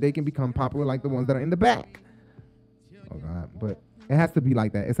front so that they can become popular like the ones that are in the back. Oh, God. But it has to be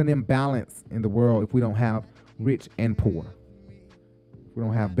like that. It's an imbalance in the world if we don't have rich and poor. If we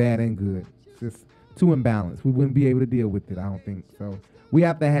don't have bad and good. It's just too imbalanced. We wouldn't be able to deal with it, I don't think. So we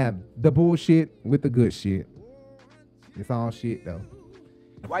have to have the bullshit with the good shit. It's all shit, though.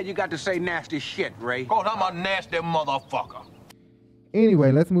 Why you got to say nasty shit, Ray? Cause I'm a nasty motherfucker.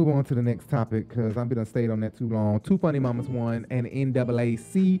 Anyway, let's move on to the next topic because I've been stayed on that too long. Two Funny Mamas won an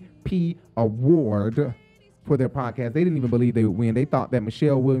NAACP award for their podcast. They didn't even believe they would win. They thought that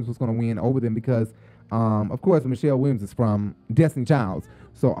Michelle Williams was going to win over them because, of course, Michelle Williams is from Destiny Childs.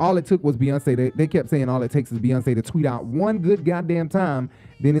 So all it took was Beyonce. They kept saying all it takes is Beyonce to tweet out one good goddamn time,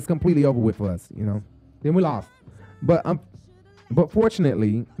 then it's completely over with for us, you know. Then we lost. But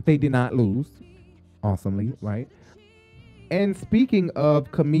fortunately, they did not lose. Awesomely, right? And speaking of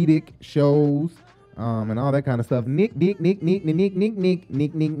comedic shows and all that kind of stuff, Nick with the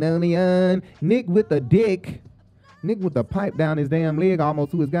dick. Nick with the pipe down his damn leg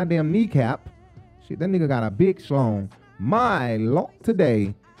almost to his goddamn kneecap. Shit, that nigga got a big schlong. My Lord,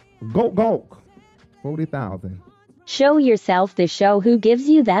 today, go, 40,000. Show yourself the show who gives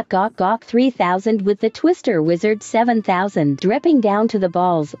you that gawk 3000 with the Twister Wizard 7000 dripping down to the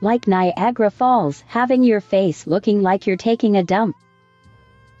balls like Niagara Falls, having your face looking like you're taking a dump.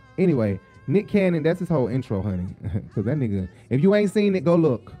 Anyway, Nick Cannon, that's his whole intro, honey. Because that nigga, if you ain't seen it, go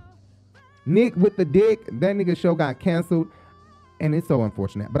look. Nick with the dick, that nigga show got canceled. And it's so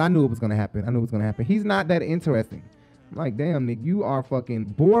unfortunate. But I knew it was going to happen. He's not that interesting. I'm like, damn, Nick, you are fucking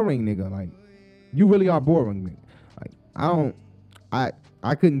boring, nigga. Like, you really are boring, Nick. I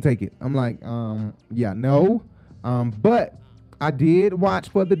couldn't take it. I'm like, yeah, no. But I did watch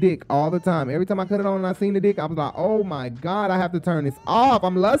for the dick all the time. Every time I cut it on and I seen the dick, I was like, oh my God, I have to turn this off.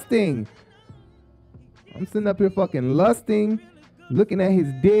 I'm lusting. I'm sitting up here fucking lusting, looking at his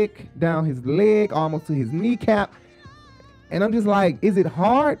dick down his leg, almost to his kneecap. And I'm just like, is it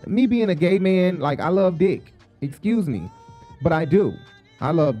hard? Me being a gay man, like, I love dick. Excuse me. But I do.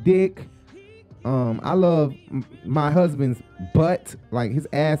 I love dick. I love my husband's butt. Like, his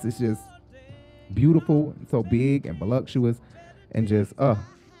ass is just beautiful and so big and voluptuous and just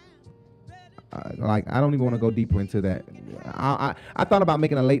like, I don't even want to go deeper into that. I thought about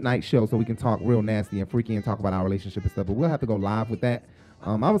making a late night show so we can talk real nasty and freaky and talk about our relationship and stuff, but we'll have to go live with that.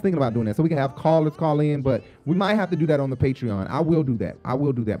 I was thinking about doing that so we can have callers call in, but we might have to do that on the Patreon. I will do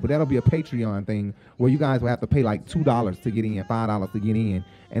that, but that'll be a Patreon thing where you guys will have to pay like $2 to get in, $5 to get in,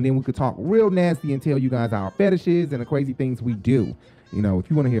 and then we could talk real nasty and tell you guys our fetishes and the crazy things we do. You know, if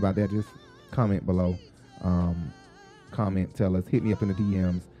you want to hear about that, just comment below. Comment, tell us, hit me up in the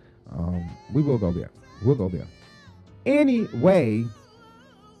DMs. We will go there. Anyway,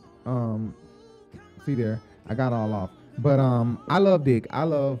 see there, I got all off. But I love dick. I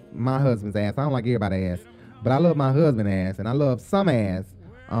love my husband's ass. I don't like everybody's ass, but I love my husband's ass, and I love some ass,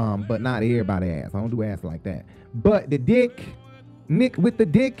 but not everybody's ass. I don't do ass like that. But the dick, Nick with the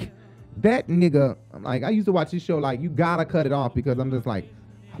dick, that nigga, like, I used to watch this show, like, you gotta cut it off because I'm just like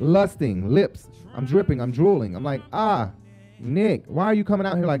lusting, lips, I'm dripping, I'm drooling. I'm like, Nick, why are you coming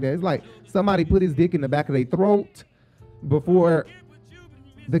out here like that? It's like somebody put his dick in the back of their throat before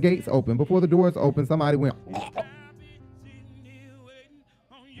the gates open, before the doors open, somebody went.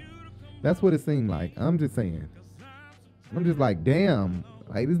 That's what it seemed like. I'm just saying. I'm just like, damn.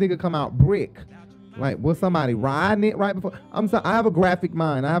 Like, this nigga come out brick. Like, was somebody riding it right before? I have a graphic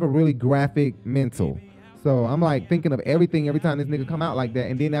mind. I have a really graphic mental. So I'm like thinking of everything every time this nigga come out like that.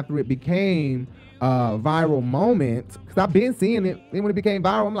 And then after it became a viral moment, because I've been seeing it. Then when it became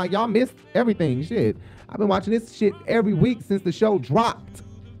viral, I'm like, y'all missed everything. Shit. I've been watching this shit every week since the show dropped.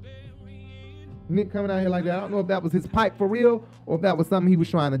 Nick coming out here like that. I don't know if that was his pipe for real or if that was something he was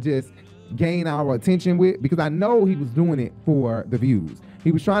trying to just gain our attention with, because I know he was doing it for the views.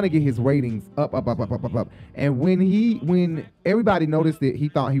 He was trying to get his ratings up. And when everybody noticed it, he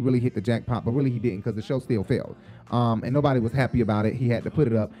thought he really hit the jackpot, but really he didn't, because the show still failed. And nobody was happy about it. He had to put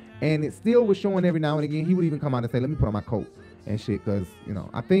it up. And it still was showing every now and again. He would even come out and say, let me put on my coat and shit, because, you know,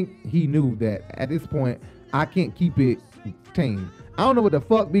 I think he knew that at this point, I can't keep it tame. I don't know what the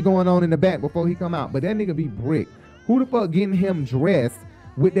fuck be going on in the back before he come out, but that nigga be brick. Who the fuck getting him dressed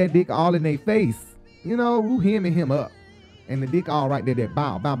with that dick all in their face? You know, who hemming him up? And the dick all right there, that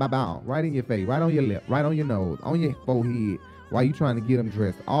bow, right in your face, right on your lip, right on your nose, on your forehead, while you trying to get him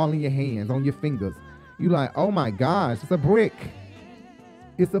dressed, all in your hands, on your fingers. You like, oh my gosh, it's a brick.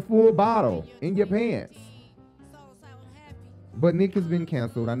 It's a full bottle in your pants. But Nick has been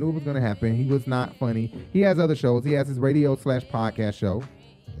canceled. I knew it was going to happen. He was not funny. He has other shows. He has his radio/podcast show.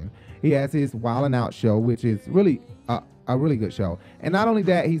 He has his Wild 'N Out show, which is really a really good show. And not only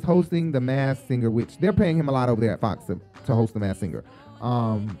that, he's hosting The Masked Singer, which they're paying him a lot over there at Fox to host The Masked Singer.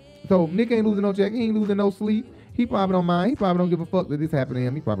 So Nick ain't losing no check. He ain't losing no sleep. He probably don't mind. He probably don't give a fuck that this happened to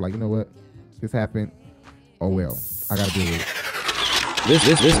him. He probably like, you know what? This happened. Oh well. I got to deal with it.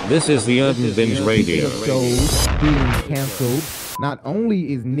 This is the Urban Binge Radio. Shows being canceled. Not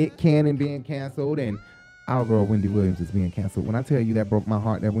only is Nick Cannon being canceled and our girl Wendy Williams is being canceled. When I tell you that broke my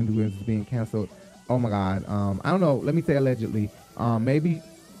heart that Wendy Williams is being canceled, oh my God. I don't know. Let me say allegedly. Maybe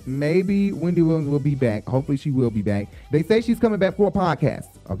Wendy Williams will be back. Hopefully she will be back. They say she's coming back for a podcast.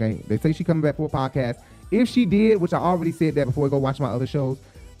 Okay. They say she's coming back for a podcast. If she did, which I already said that before I go watch my other shows,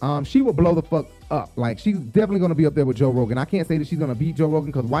 she will blow the fuck up. Like, she's definitely going to be up there with Joe Rogan. I can't say that she's going to beat Joe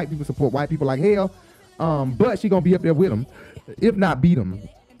Rogan because white people support white people like hell. But she's going to be up there with him. If not beat him,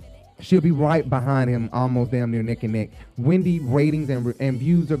 she'll be right behind him, almost damn near neck and neck. Wendy ratings and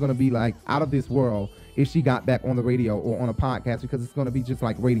views are going to be like out of this world if she got back on the radio or on a podcast, because it's going to be just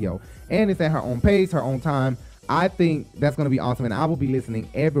like radio. And it's at her own pace, her own time. I think that's going to be awesome. And I will be listening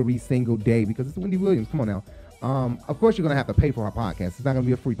every single day because it's Wendy Williams. Come on now. Of course, you're going to have to pay for her podcast. It's not going to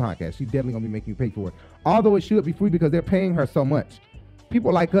be a free podcast. She's definitely going to be making you pay for it. Although it should be free because they're paying her so much.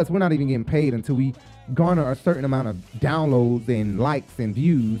 People like us, we're not even getting paid until we garner a certain amount of downloads and likes and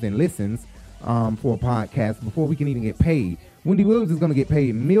views and listens for a podcast before we can even get paid. Wendy Williams is going to get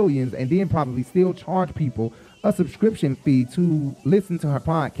paid millions and then probably still charge people a subscription fee to listen to her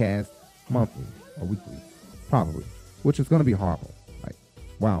podcast monthly or weekly, probably, which is going to be horrible. Like,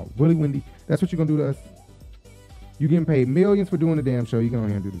 wow, really, Wendy? That's what you're going to do to us? You're getting paid millions for doing the damn show. You can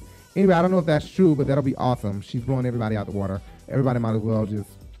only do this. Anyway, I don't know if that's true, but that'll be awesome. She's blowing everybody out the water. Everybody might as well just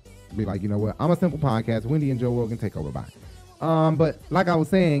be like, you know what? I'm a simple podcast. Wendy and Joe Rogan take over. Bye. But like I was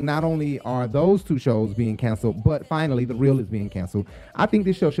saying, not only are those two shows being canceled, but finally The Real is being canceled. I think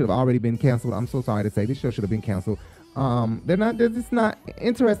this show should have already been canceled. I'm so sorry to say this show should have been canceled. They're just not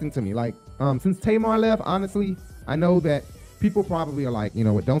interesting to me. Like, since Tamar left, honestly, I know that people probably are like, you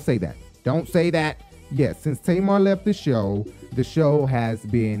know what? Don't say that. Don't say that. Yes, since Tamar left the show has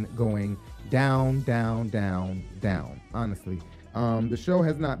been going down, honestly. The show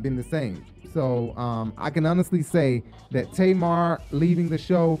has not been the same. So I can honestly say that Tamar leaving the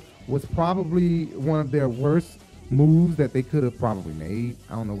show was probably one of their worst moves that they could have probably made.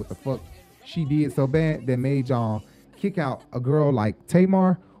 I don't know what the fuck she did so bad that made y'all kick out a girl like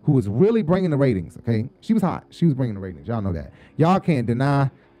Tamar, who was really bringing the ratings, okay? She was hot. She was bringing the ratings. Y'all know that. Y'all can't deny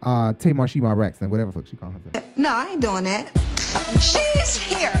Tamar Shema Braxton, whatever fuck she called herself. No, I ain't doing that. She's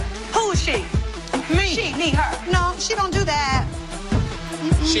here. Who is she? Me. She, me, her. No, she don't do that.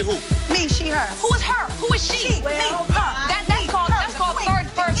 She who? Me, she, her. Who is her? Who is she? Well, me, her. That's called third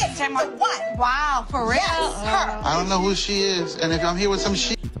person, Tamar. What? Wow, for real? Her. I don't know who she is, and if I'm here with some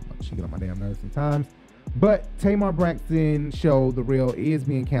shit. She get on my damn nerves sometimes. But Tamar Braxton show, The Real, is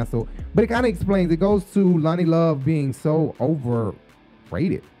being canceled. But it kind of explains, it goes to Lonnie Love being so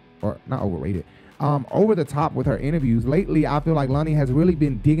overrated. Or not overrated. Over the top with her interviews. Lately, I feel like Lonnie has really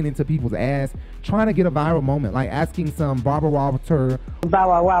been digging into people's ass, trying to get a viral moment, like asking some Barbara Walter. Bow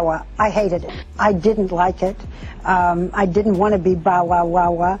wow wow wow. I hated it. I didn't like it. I didn't want to be bow wow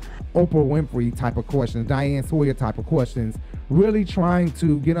wow wow. Oprah Winfrey type of questions, Diane Sawyer type of questions, really trying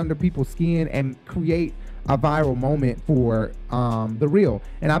to get under people's skin and create a viral moment for The Real.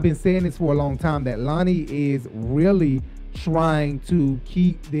 And I've been saying this for a long time, that Lonnie is really trying to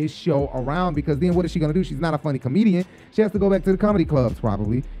keep this show around, because then what is she going to do? She's not a funny comedian. She has to go back to the comedy clubs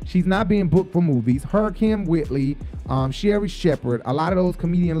probably. She's not being booked for movies. Her, Kim Whitley, Sherri Shepherd, a lot of those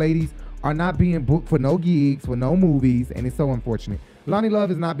comedian ladies are not being booked for no gigs, for no movies, and it's so unfortunate. Lonnie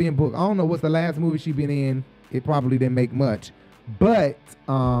Love is not being booked. I don't know what's the last movie she been in. It probably didn't make much. But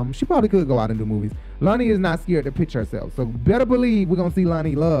she probably could go out and do movies. Lonnie is not scared to pitch herself. So better believe we're going to see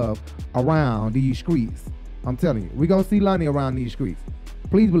Lonnie Love around these streets. I'm telling you, we're going to see Lonnie around these streets.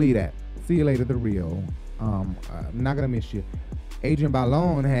 Please believe that. See you later, The Real. I'm not going to miss you. Adrienne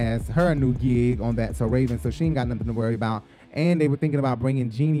Bailon has her new gig on That So Raven, so she ain't got nothing to worry about. And they were thinking about bringing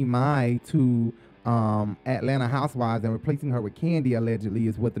Jeannie Mai to Atlanta Housewives and replacing her with Kandi, allegedly,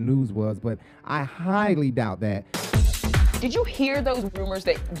 is what the news was. But I highly doubt that. Did you hear those rumors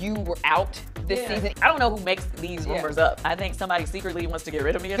that you were out this season? I don't know who makes these rumors up. I think somebody secretly wants to get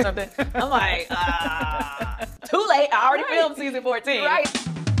rid of me or something. I'm like, too late. I already filmed season 14. Right.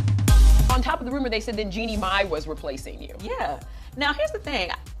 On top of the rumor, they said that Jeannie Mai was replacing you. Yeah. Now, here's the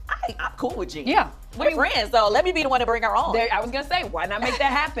thing. I'm cool with Jeannie. Yeah. We're friends, so let me be the one to bring her on. I was going to say, why not make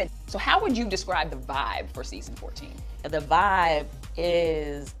that happen? So how would you describe the vibe for season 14? The vibe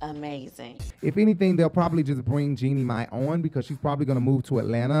is amazing. If anything, they'll probably just bring Jeannie Mai on because she's probably going to move to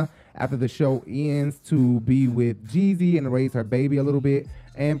Atlanta after the show ends to be with Jeezy and raise her baby a little bit,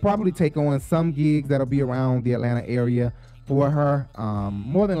 and probably take on some gigs that'll be around the Atlanta area for her.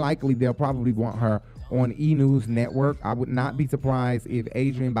 More than likely, they'll probably want her on E! News Network. I would not be surprised if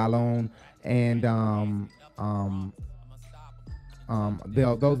Adrienne Bailon and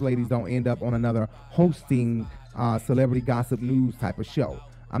those ladies don't end up on another hosting celebrity gossip news type of show.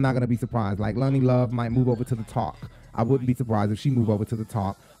 I'm not going to be surprised. Like Lonnie Love might move over to The Talk. I wouldn't be surprised if she moved over to The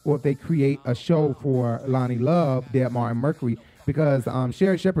Talk. Or if they create a show for Lonnie Love, Debmar and Mercury, because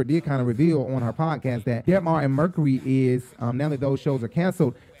Sherri Shepherd did kind of reveal on her podcast that Debmar and Mercury is, now that those shows are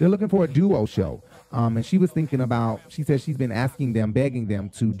canceled, they're looking for a duo show. And she was thinking about, she said she's been asking them, begging them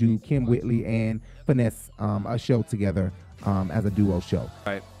to do Kim Whitley and Finesse a show together as a duo show.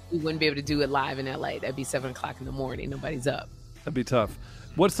 Right. We wouldn't be able to do it live in LA. That'd be 7 o'clock in the morning. Nobody's up. That'd be tough.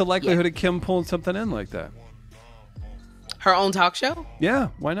 What's the likelihood of Kim pulling something in like that? Her own talk show? Yeah,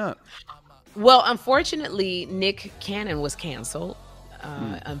 why not? Well, unfortunately, Nick Cannon was canceled.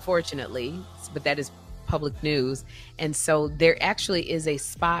 Unfortunately, but that is public news. And so there actually is a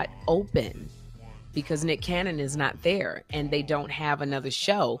spot open because Nick Cannon is not there and they don't have another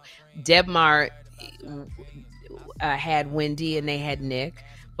show. Debmar had Wendy and they had Nick,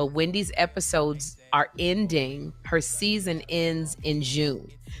 but Wendy's episodes are ending. Her season ends in June.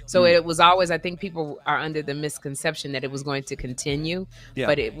 So it was always, I think people are under the misconception that it was going to continue,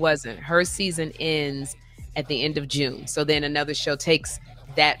 but it wasn't. Her season ends at the end of June. So then another show takes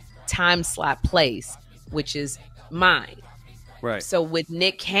that time slot place, which is mine. Right. So with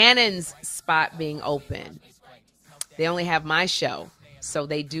Nick Cannon's spot being open, they only have my show. So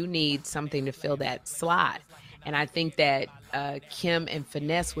they do need something to fill that slot. And I think that Kim and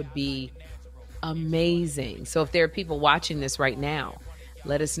Finesse would be amazing. So if there are people watching this right now,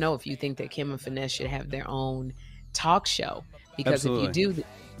 let us know if you think that Kim and Finesse should have their own talk show. Because if you do,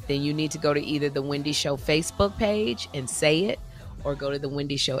 then you need to go to either the Wendy Show Facebook page and say it, or go to the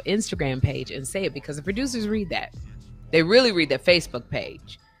Wendy Show Instagram page and say it, because the producers read that. They really read that Facebook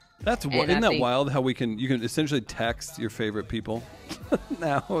page. Isn't that wild how you can essentially text your favorite people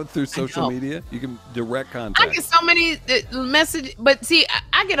now through social media? You can direct contact. I get so many messages, but see,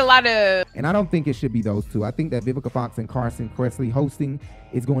 I get a lot of... And I don't think it should be those two. I think that Vivica Fox and Carson Kressley hosting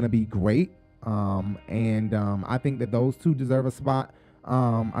is going to be great. I think that those two deserve a spot.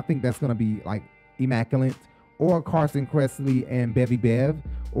 I think that's going to be like immaculate. Or Carson Kressley and Bevy Bev,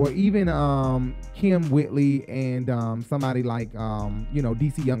 or even Kim Whitley and somebody like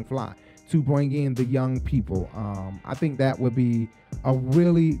DC Young Fly, to bring in the young people. I think that would be a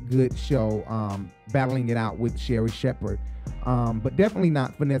really good show, battling it out with Sherri Shepherd, but definitely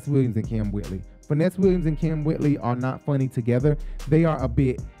not Finesse Williams and Kim Whitley. Finesse Williams and Kim Whitley are not funny together. They are a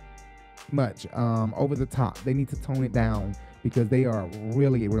bit much over the top. They need to tone it down because they are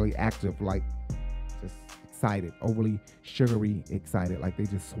really, really active, like just excited, overly sugary excited, like they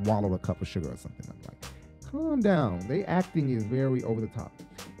just swallowed a cup of sugar or something. I'm like, calm down. They acting is very over the top.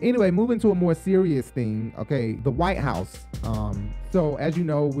 Anyway, moving to a more serious thing. Okay, the White House. So as you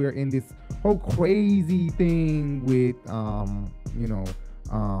know, we're in this whole crazy thing with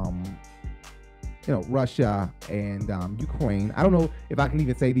Russia and Ukraine. I don't know if I can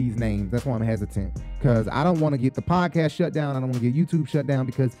even say these names. That's why I'm hesitant, because I don't want to get the podcast shut down. I don't want to get YouTube shut down,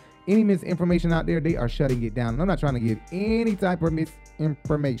 because any misinformation out there, they are shutting it down. And I'm not trying to give any type of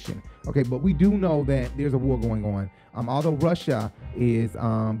misinformation. Okay, but we do know that there's a war going on. Although Russia is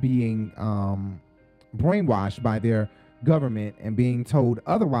being brainwashed by their government and being told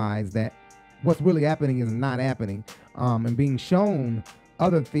otherwise, that what's really happening is not happening, and being shown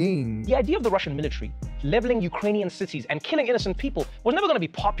other things. The idea of the Russian military leveling Ukrainian cities and killing innocent people was never going to be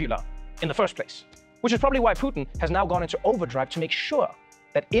popular in the first place. which is probably why Putin has now gone into overdrive to make sure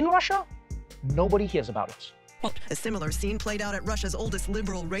that in Russia, nobody hears about it. A similar scene played out at Russia's oldest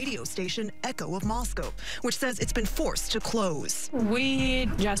liberal radio station, Echo of Moscow, which says it's been forced to close. We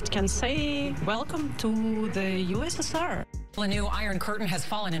just can say welcome to the USSR. A new Iron Curtain has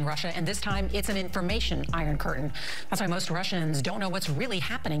fallen in Russia, and this time it's an information Iron Curtain. That's why most Russians don't know what's really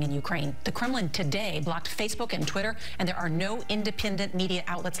happening in Ukraine. The Kremlin today blocked Facebook and Twitter, and there are no independent media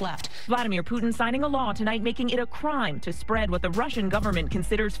outlets left. Vladimir Putin signing a law tonight making it a crime to spread what the Russian government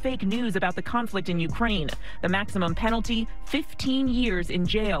considers fake news about the conflict in Ukraine. The maximum penalty, 15 years in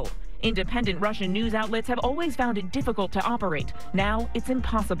jail. Independent Russian news outlets have always found it difficult to operate. Now it's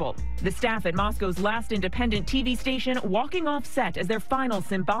impossible. The staff at Moscow's last independent TV station walking off set as their final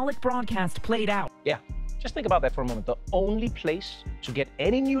symbolic broadcast played out. Yeah, just think about that for a moment. The only place to get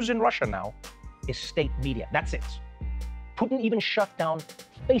any news in Russia now is state media. That's it. Putin even shut down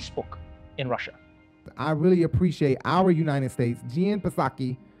Facebook in Russia. I really appreciate our United States, Jen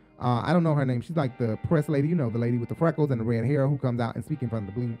Psaki. I don't know her name. She's like the press lady, you know, the lady with the freckles and the red hair who comes out and speaks in front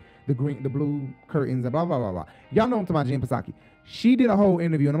of the blue curtains and blah blah blah blah. Y'all know I'm talking about Jen Psaki. She did a whole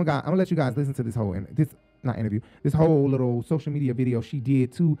interview, and I'm gonna let you guys listen to this whole little social media video she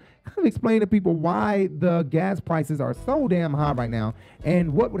did to kind of explain to people why the gas prices are so damn high right now,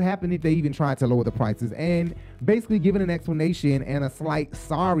 and what would happen if they even tried to lower the prices, and basically giving an explanation and a slight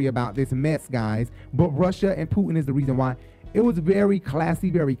sorry about this mess, guys. But Russia and Putin is the reason why. It was very classy,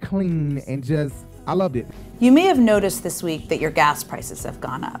 very clean, and just, I loved it. You may have noticed this week that your gas prices have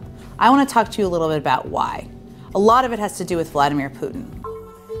gone up. I want to talk to you a little bit about why. A lot of it has to do with Vladimir Putin.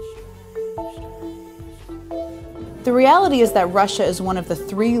 The reality is that Russia is one of the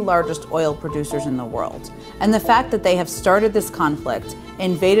 3 largest oil producers in the world. And the fact that they have started this conflict,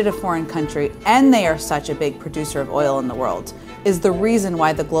 invaded a foreign country, and they are such a big producer of oil in the world is the reason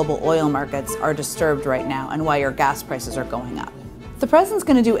why the global oil markets are disturbed right now and why your gas prices are going up. The president's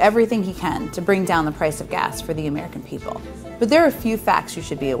going to do everything he can to bring down the price of gas for the American people. But there are a few facts you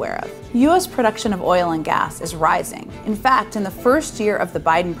should be aware of. U.S. production of oil and gas is rising. In fact, in the first year of the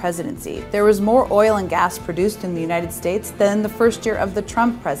Biden presidency, there was more oil and gas produced in the United States than the first year of the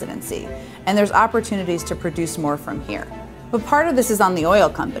Trump presidency. And there's opportunities to produce more from here. But part of this is on the oil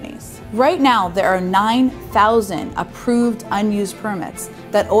companies. Right now, there are 9,000 approved unused permits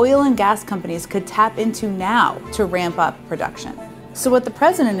that oil and gas companies could tap into now to ramp up production. So what the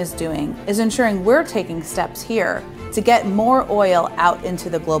president is doing is ensuring we're taking steps here to get more oil out into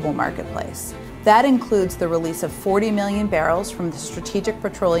the global marketplace. That includes the release of 40 million barrels from the Strategic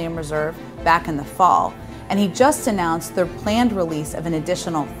Petroleum Reserve back in the fall, and he just announced the planned release of an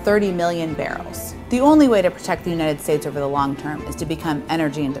additional 30 million barrels. The only way to protect the United States over the long term is to become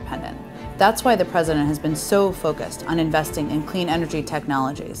energy independent. That's why the president has been so focused on investing in clean energy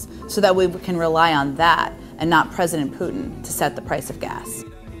technologies, so that we can rely on that and not President Putin to set the price of gas.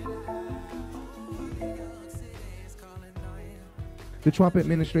 The Trump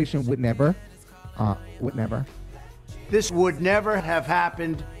administration would never. This would never have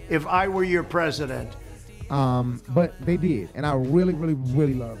happened if I were your president. But they did, and I really, really,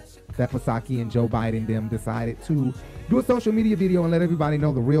 really love that Psaki and Joe Biden them decided to do a social media video and let everybody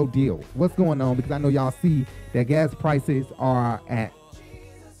know the real deal. What's going on? Because I know y'all see that gas prices are at,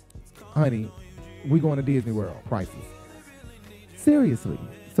 honey, we going to Disney World prices. Seriously.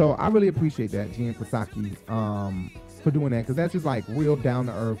 So I really appreciate that, Jen Psaki, for doing that, because that's just like real down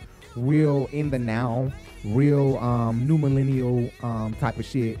to earth, real in the now, real new millennial type of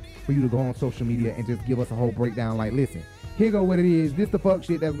shit for you to go on social media and just give us a whole breakdown. Like, listen, here go what it is. This the fuck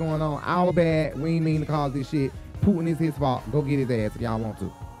shit that's going on. Our bad. We ain't mean to cause this shit. Putin is his fault. Go get his ass if y'all want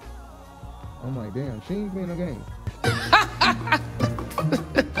to. I'm like, damn, she ain't playing no game.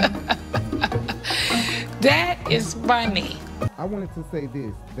 That is funny. I wanted to say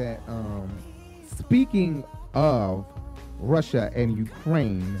this, that speaking of Russia and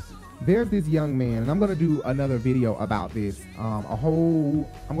Ukraine, there's this young man, and I'm going to do another video about this, I'm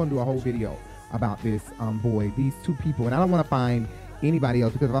going to do a whole video about this boy, these 2 people, and I don't want to find anybody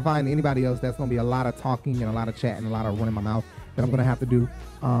else, because if I find anybody else, that's going to be a lot of talking and a lot of chatting, a lot of running my mouth that I'm going to have to do,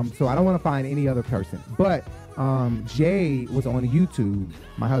 so I don't want to find any other person. But Jay was on YouTube,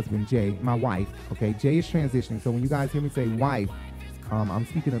 my husband Jay, my wife, okay, Jay is transitioning, so when you guys hear me say wife, I'm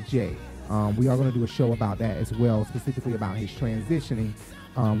speaking of Jay. We are going to do a show about that as well, specifically about his transitioning.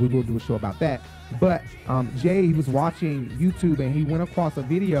 We will do a show about that. But Jay, he was watching YouTube and he went across a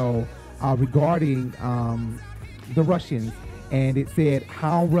video regarding the Russians, and it said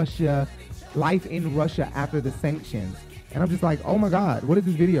how life in Russia after the sanctions. And I'm just like, oh my God, what is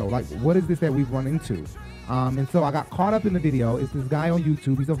this video? Like, what is this that we've run into? And so I got caught up in the video. It's this guy on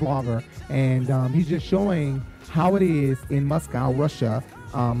YouTube. He's a vlogger, and he's just showing how it is in Moscow, Russia,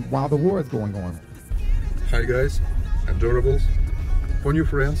 while the war is going on. Hi guys, adorables. For new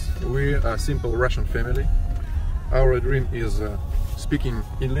friends, we are a simple Russian family. Our dream is speaking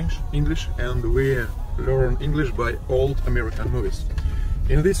English, and we learn English by old American movies.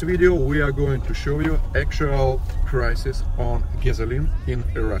 In this video, we are going to show you actual prices on gasoline in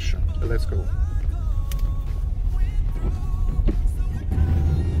Russia. Let's go.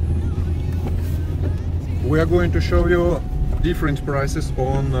 We are going to show you different prices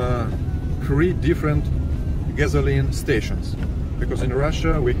on 3 different gasoline stations, because in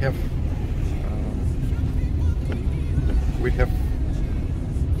Russia we have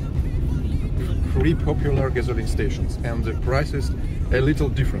 3 popular gasoline stations, and the price is a little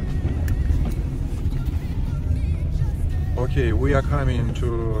different. Okay, we are coming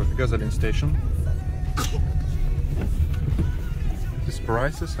to a gasoline station. These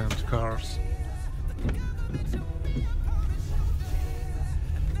prices and cars.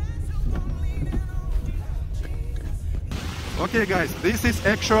 Okay guys, this is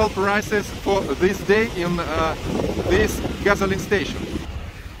actual prices for this day in this gasoline station.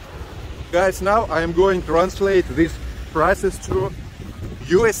 Guys, now I am going to translate these prices to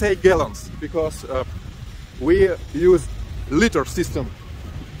USA gallons, because we use liter system.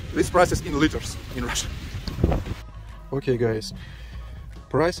 This prices in liters in Russia. Okay guys,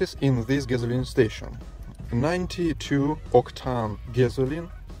 prices in this gasoline station. 92 octane gasoline,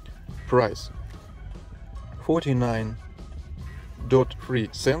 price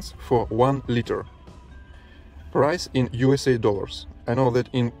 49.3 cents for 1 liter. Price in USA dollars. I know that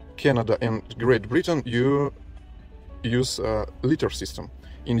in Canada and Great Britain you use liter system.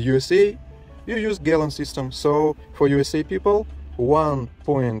 In USA you use gallon system. So for USA people,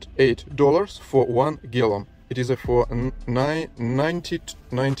 $1.8 for 1 gallon. It is for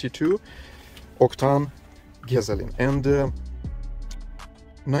 92 octane gasoline, and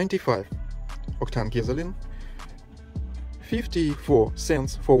 95 octane gasoline, 54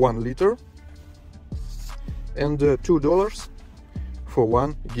 cents for 1 liter, and $2 for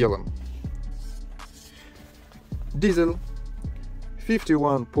 1 gallon. Diesel,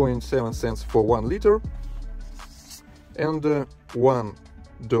 51.7 cents for 1 liter, and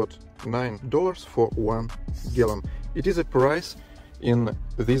 $1.9 for 1 gallon. It is a price in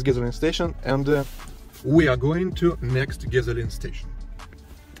this gasoline station, and we are going to next gasoline station.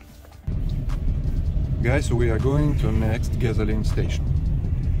 Guys, we are going to next gasoline station.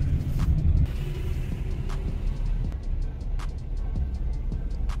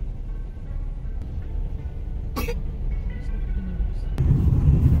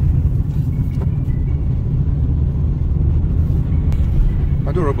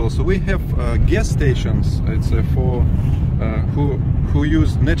 Adorable. So we have gas stations. It's for who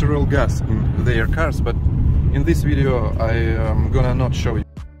use natural gas in their cars, but in this video I am gonna not show you.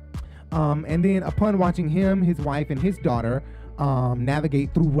 And then upon watching him, his wife, and his daughter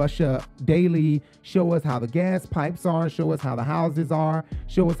navigate through Russia daily, show us how the gas pipes are, show us how the houses are,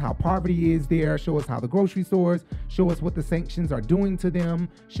 show us how poverty is there, show us how the grocery stores, show us what the sanctions are doing to them,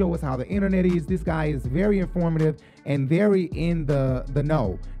 show us how the internet is. This guy is very informative and very in the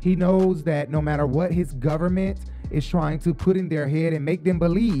know. He knows that no matter what his government is trying to put in their head and make them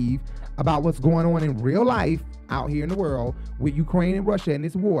believe about what's going on in real life out here in the world with Ukraine and Russia and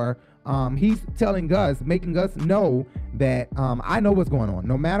this war, he's telling us, making us know that I know what's going on.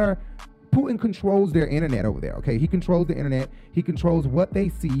 No matter, Putin controls their internet over there, okay? He controls the internet. He controls what they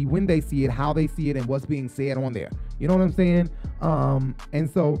see, when they see it, how they see it, and what's being said on there. You know what I'm saying? And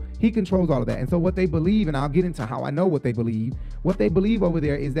so he controls all of that. And so what they believe, and I'll get into how I know what they believe over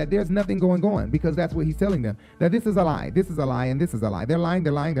there is that there's nothing going on, because that's what he's telling them. That this is a lie, this is a lie, and this is a lie. They're lying,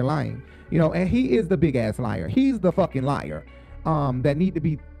 they're lying, they're lying. You know, and he is the big ass liar. He's the fucking liar that need to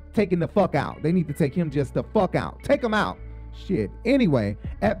be taken the fuck out. They need to take him just the fuck out. Take him out. Shit. Anyway,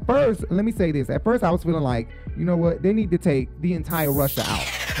 at first, let me say this. At first, I was feeling like, you know what? They need to take the entire Russia out.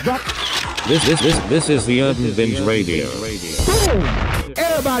 This is the Urban Binge Radio. Boom!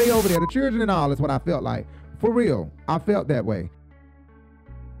 Everybody over there, the children and all, is what I felt like. For real, I felt that way.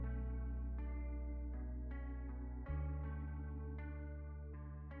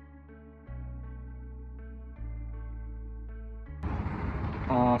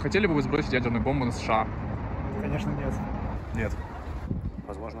 Хотели бы вы сбросить ядерную бомбу на США? Конечно, нет. Нет.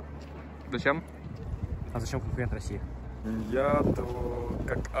 Возможно. Зачем? А зачем конкурент России? Я то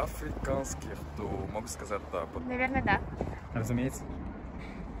как африканских, то могу сказать да. Наверное, да. Разумеется.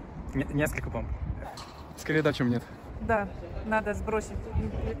 Несколько бомб. Скорее да, чем нет. Да, надо сбросить.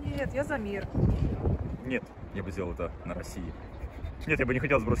 Нет, я за мир. Нет, я бы сделал это на России. Нет, я бы не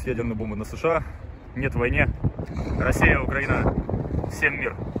хотел сбросить ядерную бомбу на США. Нет войне. Россия, Украина, всем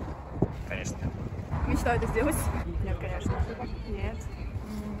мир. Конечно. Мечтаю это сделать? Нет, конечно. Нет.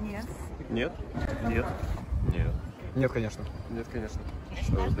 Нет. Нет? Нет. Нет. Нет, конечно. Нет, конечно.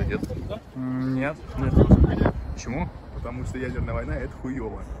 Что ж, да нет? Нет. Нет. Почему? Потому что ядерная война это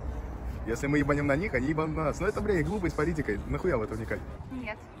хуёво. Если мы ебанем на них, они ебанут на нас. Но это, блядь, глупость политикой. Нахуя в это вникать?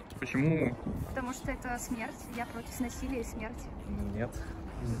 Нет. Почему? Потому что это смерть. Я против насилия и смерти. Нет.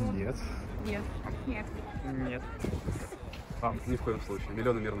 Нет. Нет. Нет. Нет. Ни в коем случае.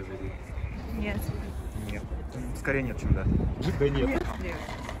 Миллионы мирной жизни. Нет. Нет. Скорее нет, чем да. Да нет. Нет.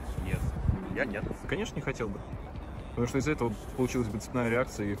 Нет. Я нет. Конечно, не хотел бы. Потому что из-за этого получилась бы цепная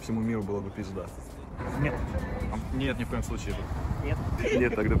реакция, и всему миру было бы пизда. Нет. Нет, ни в коем случае. Нет.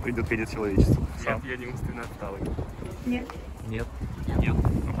 Нет, тогда придет конец человечеству. Нет, я не умственно отсталый. Нет. Нет. Нет.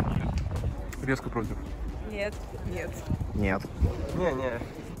 Резко против. Нет. Нет. Нет.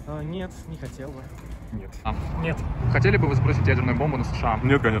 Не. Нет, не хотел бы. Нет. Нет. Хотели бы вы сбросить ядерную бомбу на США?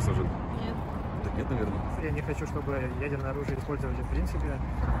 Нет, конечно же. Нет. Да нет, наверное. Я не хочу, чтобы ядерное оружие использовали в принципе.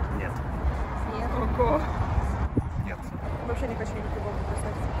 Нет. Нет. Ого. Нет. Вообще не хочу никакой бомбы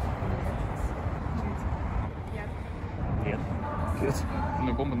поставить. Нет. Нет. Нет.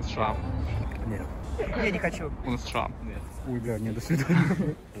 Ну, бомба на США. Нет. Я не хочу. На США. Нет. Ой, бля, нет, до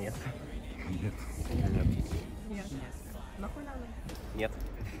свидания. Нет. Нет. Нет. Нахуй надо? Нет.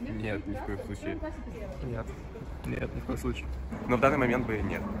 Нет, ни в коем случае. Нет. Нет, ни в коем случае. Но в данный момент бы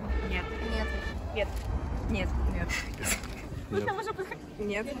нет. Нет. Нет. Нет. Нет. Нет.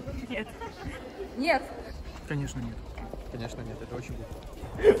 Нет. Нет. Нет. Конечно нет. Конечно нет, это очень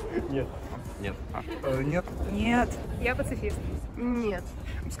глупо. Нет. Нет. Нет. Нет. Я пацифист. Нет.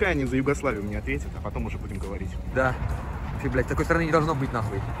 Пускай они за Югославию мне ответят, а потом уже будем говорить. Да. Вообще, блядь, такой страны не должно быть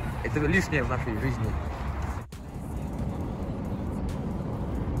нахуй. Это лишнее в нашей жизни.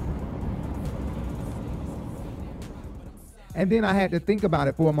 And then I had to think about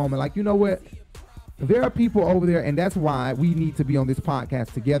it for a moment. Like, you know what? There are people over there, and that's why we need to be on this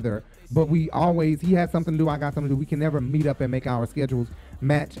podcast together. But we always, he has something to do, I got something to do. We can never meet up and make our schedules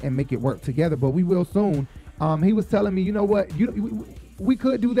match and make it work together, but we will soon. He was telling me, you know what? We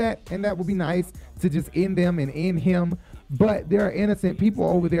could do that, and that would be nice to just end them and end him. But there are innocent people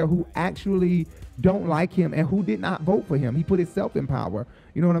over there who actually don't like him and who did not vote for him. He put himself in power.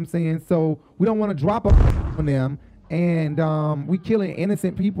 You know what I'm saying? So we don't want to drop on them. And we killing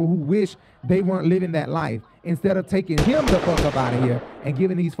innocent people who wish they weren't living that life instead of taking him the fuck up out of here and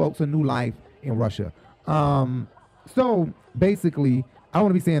giving these folks a new life in Russia. So basically, I don't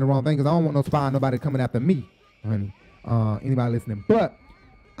want to be saying the wrong thing because I don't want no spy, nobody coming after me, honey. Anybody listening. But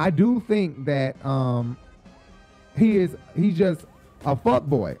I do think that he's just a fuck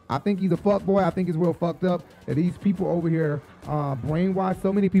boy. I think he's a fuck boy. I think it's real fucked up that these people over here brainwashed.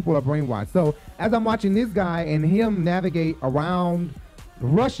 So many people are brainwashed. So as I'm watching this guy and him navigate around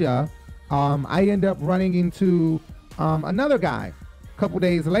Russia, I end up running into another guy a couple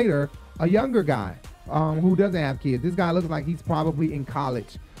days later, a younger guy who doesn't have kids. This guy looks like he's probably in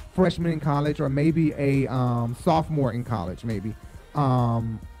college, freshman in college, or maybe a sophomore in college, maybe.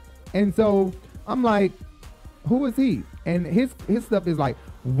 And so I'm like, who is he? And his stuff is like,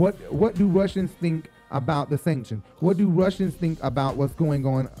 what do Russians think about the sanctions? What do Russians think about what's going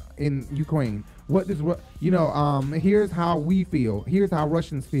on in Ukraine? What does here's how we feel. Here's how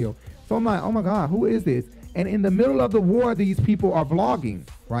Russians feel. So I'm like, oh my God, who is this? And in the middle of the war, these people are vlogging,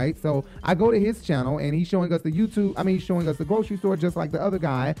 right? So I go to his channel and he's showing us he's showing us the grocery store just like the other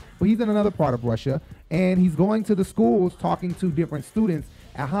guy, but he's in another part of Russia. And he's going to the schools, talking to different students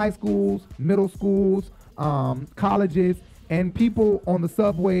at high schools, middle schools, colleges, and people on the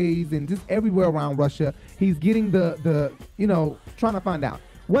subways and just everywhere around Russia. He's getting trying to find out.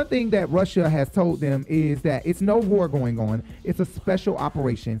 One thing that Russia has told them is that it's no war going on. It's a special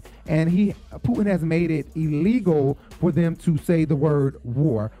operation. And Putin has made it illegal for them to say the word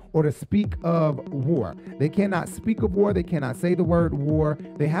war or to speak of war. They cannot speak of war. They cannot say the word war.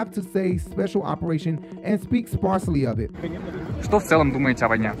 They have to say special operation and speak sparsely of it. Что в целом думаете о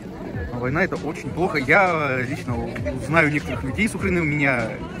войне? Война — это очень плохо. Я лично знаю некоторых людей с Украины. Меня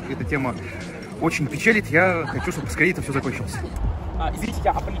эта тема очень печалит. Я хочу, чтобы скорее это все закончилось. Извините,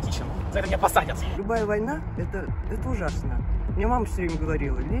 я аполитичен. За это меня посадят. Любая война — это ужасно. Мне мама все время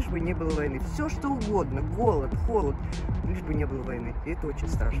говорила, лишь бы не было войны. Все что угодно, голод, холод, лишь бы не было войны. И это очень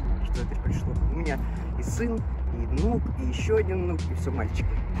страшно, что это пришло. У меня и сын, и внук, и еще один внук, и все мальчики.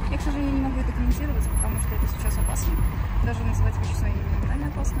 Я, к сожалению, не могу это комментировать, потому что это сейчас опасно. Даже называть вещи своими именами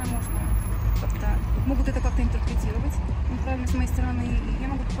опасно можно. как-то могут это как-то интерпретировать неправильно с моей стороны, и я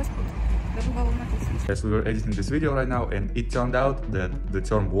могу попасть под даже уголовную ответственность. Yes, we were editing this video right now, and it turned out that the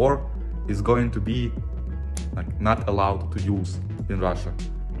term war is going to be not allowed to use in Russia,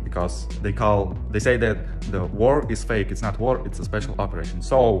 because they say that the war is fake. It's not war, it's a special operation.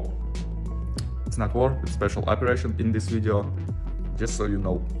 So it's not war, it's special operation in this video, just so you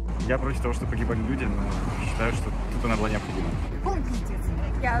know. Я против того, что погибали люди, но считаю, что это надо было необходимо. Полный пиздец.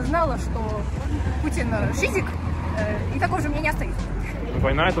 Я знала, что Путин шизик, и такого же мне не оставит.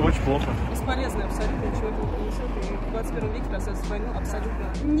 Война — это очень плохо. Бесполезно абсолютно, человек не принесет, и в 21 веке рассказывать войну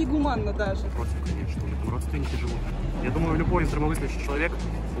абсолютно негуманно даже. Против, конечно, это родственники живут. Я думаю, любой здравомыслящий человек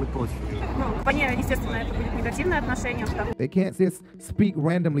будет против. Ну, по ней, естественно, это будет негативное отношение. They can't just speak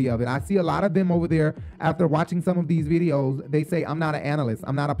randomly of it. I see a lot of them over there after watching some of these videos. They say, I'm not an analyst.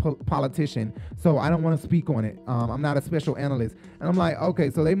 I'm not a politician. So I don't want to speak on it. I'm not a special analyst. And I'm like,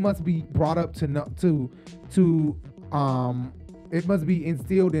 okay, so they must be brought up it must be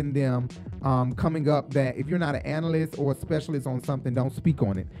instilled in them coming up that if you're not an analyst or a specialist on something, don't speak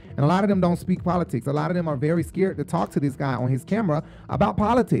on it. And a lot of them don't speak politics. A lot of them are very scared to talk to this guy on his camera about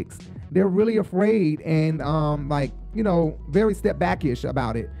politics. They're really afraid and very step backish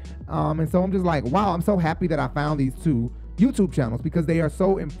about it. And so I'm just like, wow, I'm so happy that I found these two YouTube channels because they are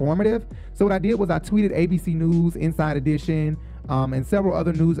so informative. So what I did was I tweeted ABC News, Inside Edition, and several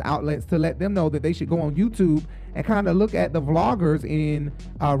other news outlets to let them know that they should go on YouTube and kind of look at the vloggers in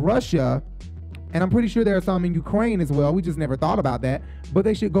Russia. And I'm pretty sure there are some in Ukraine as well. We just never thought about that. But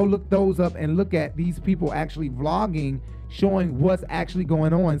they should go look those up and look at these people actually vlogging, showing what's actually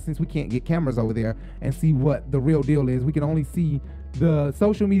going on, since we can't get cameras over there and see what the real deal is. We can only see the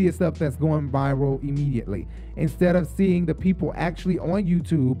social media stuff that's going viral immediately, instead of seeing the people actually on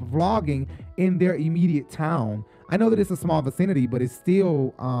YouTube vlogging in their immediate town. I know that it's a small vicinity, but it's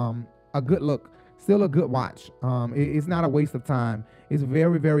still a good look, still a good watch. It's not a waste of time. It's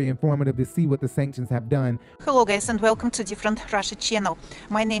very, very informative to see what the sanctions have done. Hello guys, and welcome to Different Russia channel.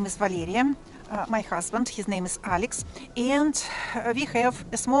 My name is Valeria. My husband, his name is Alex, and we have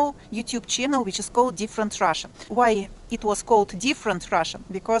a small YouTube channel which is called Different Russia. Why it was called Different Russia?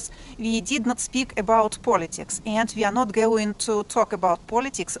 Because we did not speak about politics, and we are not going to talk about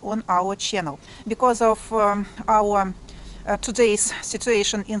politics on our channel. Because of our today's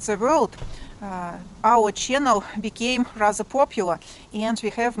situation in the world, our channel became rather popular, and we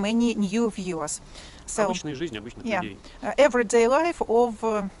have many new viewers. So, Обычная жизнь обычных людей. Everyday life of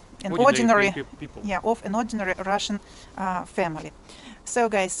an ordinary people. Of an ordinary Russian family. So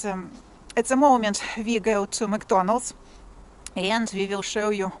guys, at the moment we go to McDonald's and we will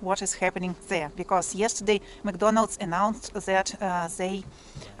show you what is happening there, because yesterday McDonald's announced that they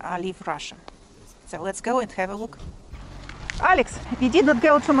leave Russia. So let's go and have a look. Alex, we did not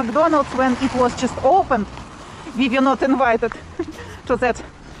go to McDonald's when it was just opened. We were not invited to that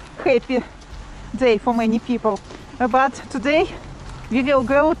happy day for many people. But today we will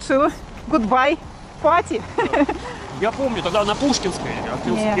go to goodbye party. Я помню, тогда на Пушкинской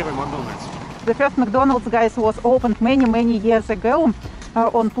открылся первый Макдональдс. The first McDonald's, guys, was opened many years ago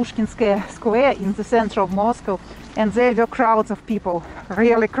on Pushkinskaya Square in the center of Moscow, and there were crowds of people,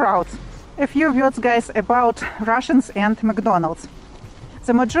 really crowds. A few words, guys, about Russians and McDonald's.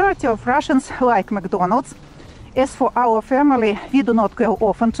 The majority of Russians like McDonald's. As for our family, we do not go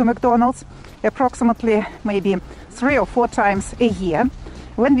often to McDonald's, approximately maybe 3 or 4 times a year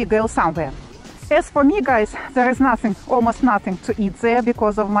when we go somewhere. As for me, guys, there is almost nothing to eat there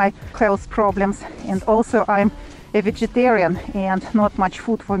because of my health problems, and also I'm a vegetarian and not much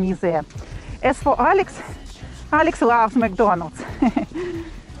food for me there. As for Alex loves McDonald's.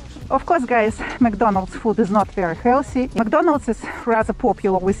 Of course, guys, McDonald's food is not very healthy. McDonald's is rather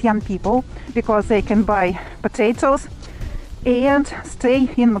popular with young people because they can buy potatoes and stay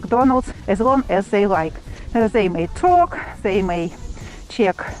in McDonald's as long as they like. They may talk, they may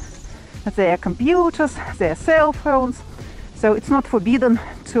check their computers, their cell phones. So it's not forbidden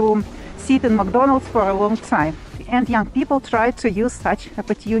to sit in McDonald's for a long time. And young people try to use such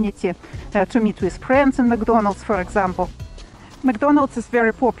opportunity to meet with friends in McDonald's, for example. McDonald's is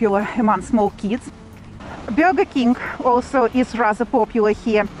very popular among small kids. Burger King also is rather popular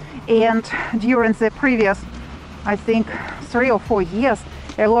here, and during the previous, I think, 3 or 4 years,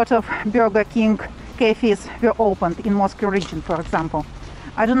 a lot of Burger King cafes were opened in Moscow region, for example.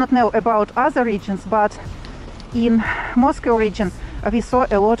 I do not know about other regions, but in Moscow region we saw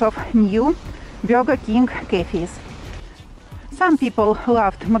a lot of new Burger King cafes. Some people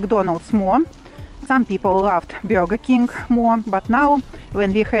loved McDonald's more. Some people loved Burger King more, but now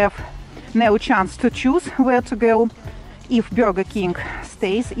when we have no chance to choose where to go, if Burger King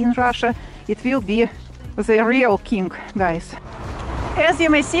stays in Russia, it will be the real king, guys. As you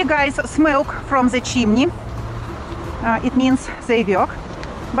may see, guys, smoke from the chimney. It means they work.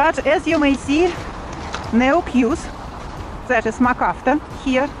 But as you may see, no queues. That is MacArthur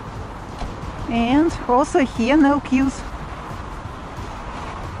here. And also here, no queues.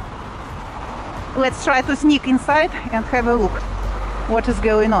 Let's try to sneak inside and have a look what is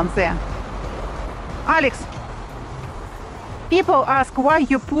going on there. Alex, people ask why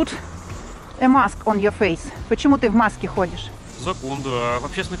you put a mask on your face. Почему ты в маске ходишь? Закон, да. В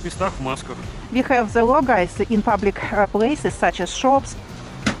общественных местах в масках. We have the law, guys, in public places such as shops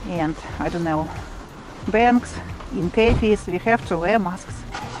and, I don't know, banks, in cafes, we have to wear masks.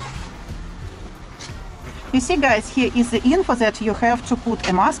 You see, guys, here is the info that you have to put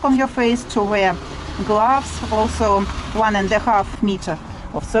a mask on your face, to wear gloves, also 1.5 meters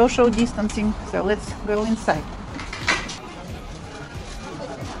of social distancing. So let's go inside.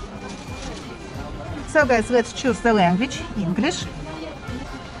 So, guys, let's choose the language, English.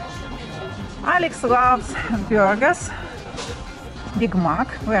 Alex loves burgers. Big Mac.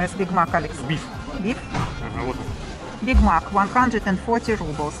 Where is Big Mac, Alex? Beef. Beef? Big Mac, 140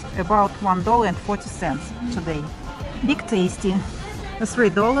 rubles, about $1.40 today. Big Tasty,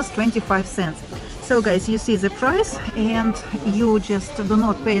 $3.25. So, guys, you see the price and you just do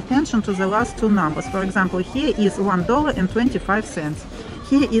not pay attention to the last two numbers. For example, here is $1.25.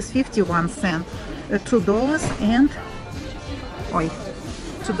 Here is 51 cents.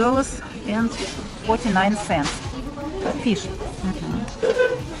 $2.49 fish.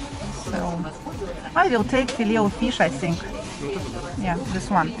 So I will take filet of fish, I think. Yeah, this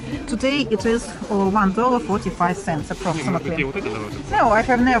one. Today it is $1.45 approximately. No, I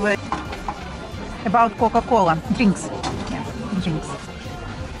have never. About Coca-Cola drinks. Yeah, drinks.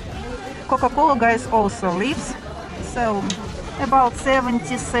 Coca-Cola, guys, also leaves. So about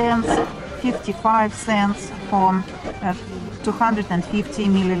 70 cents. 55 cents for a 250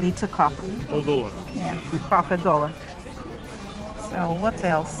 milliliter cup. $1. Yeah, $0.50. So what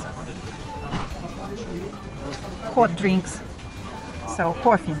else? Hot drinks. So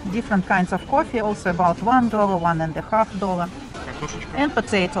coffee, different kinds of coffee, also about $1, $1.50. And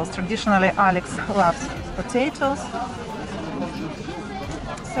potatoes. Traditionally, Alex loves potatoes.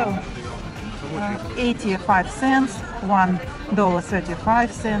 So 85 cents,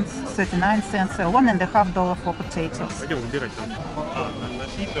 $1.35, 39 cents, so $1.50 for potatoes.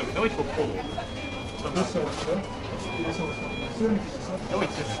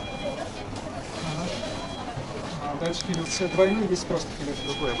 Дальше филе двойной, здесь просто филе.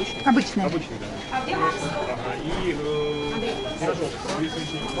 Какой обычный? Обычный. Обычный,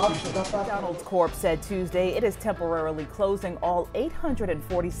 да. McDonald's Corp said Tuesday it is temporarily closing all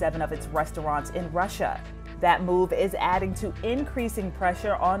 847 of its restaurants in Russia. That move is adding to increasing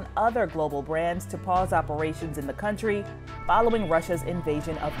pressure on other global brands to pause operations in the country following Russia's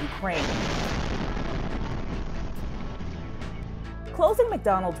invasion of Ukraine. Closing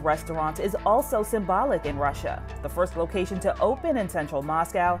McDonald's restaurants is also symbolic in Russia. The first location to open in central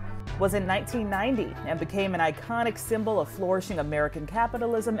Moscow was in 1990 and became an iconic symbol of flourishing American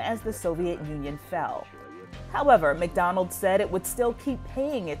capitalism as the Soviet Union fell. However, McDonald's said it would still keep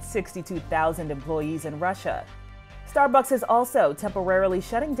paying its 62,000 employees in Russia. Starbucks is also temporarily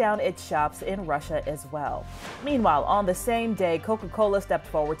shutting down its shops in Russia as well. Meanwhile, on the same day, Coca-Cola stepped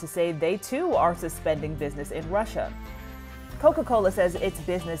forward to say they too are suspending business in Russia. Coca-Cola says its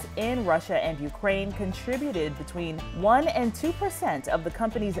business in Russia and Ukraine contributed between 1% and 2% of the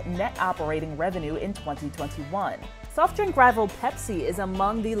company's net operating revenue in 2021. Soft drink rival Pepsi is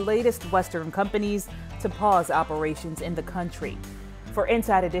among the latest Western companies to pause operations in the country. For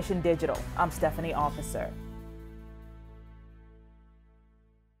Inside Edition Digital, I'm Stephanie Officer.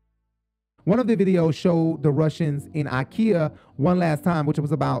 One of the videos showed the Russians in IKEA one last time, which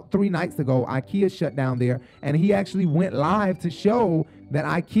was about 3 nights ago. IKEA shut down there, and he actually went live to show that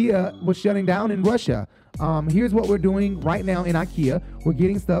IKEA was shutting down in Russia. Here's what we're doing right now in IKEA. We're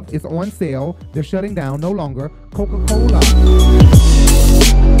getting stuff. It's on sale. They're shutting down no longer. Coca-Cola.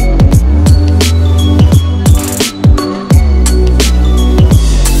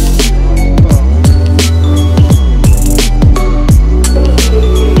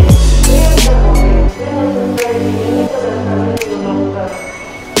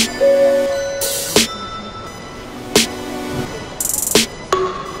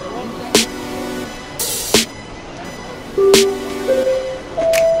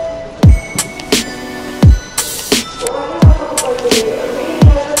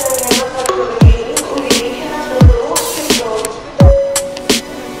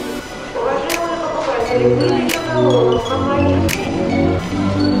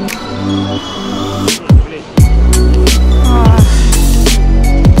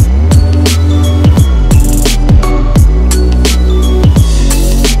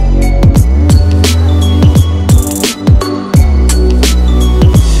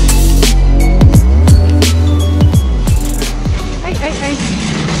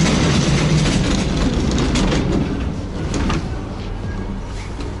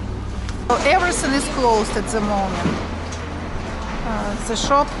 everything is closed at the moment. The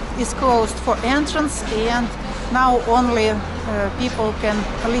shop is closed for entrance, and now only people can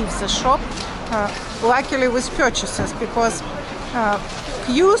leave the shop, luckily with purchases, because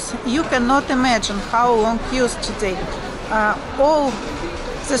queues, you cannot imagine how long queues today. All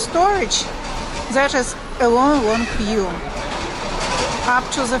the storage, that is a long queue up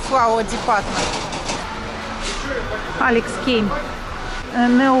to the flower department. Alex came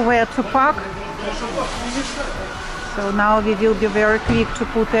nowhere to park, so now we will be very quick to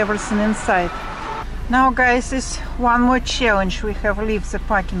put everything inside. Now guys, is one more challenge. We have left the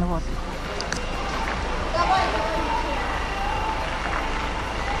parking lot.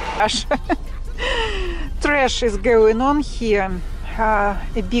 Trash is going on here.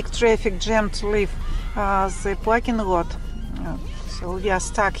 A big traffic jam to leave the parking lot. So we are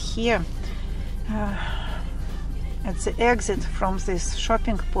stuck here at the exit from this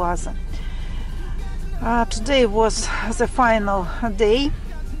shopping plaza. Today was the final day.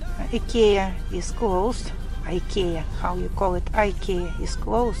 IKEA is closed. IKEA, how you call it? IKEA is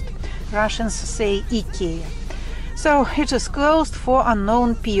closed. Russians say IKEA. So it is closed for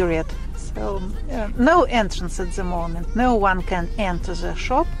unknown period. So no entrance at the moment. No one can enter the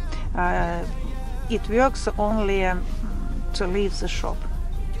shop. It works only to leave the shop.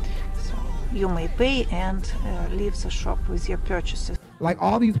 So you may pay and leave the shop with your purchases. Like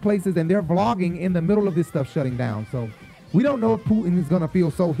all these places, and they're vlogging in the middle of this stuff shutting down. So we don't know if Putin is going to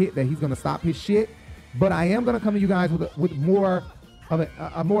feel so hit that he's going to stop his shit. But I am going to come to you guys with more of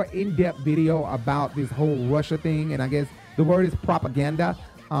a more in-depth video about this whole Russia thing. And I guess the word is propaganda.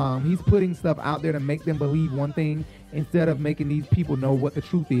 He's putting stuff out there to make them believe one thing instead of making these people know what the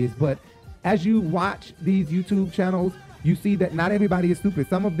truth is. But as you watch these YouTube channels, you see that not everybody is stupid.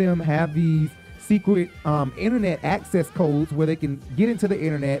 Some of them have these secret internet access codes where they can get into the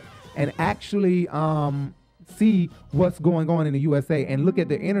internet and actually see what's going on in the USA and look at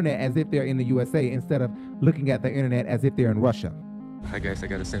the internet as if they're in the USA instead of looking at the internet as if they're in Russia. Hi guys, I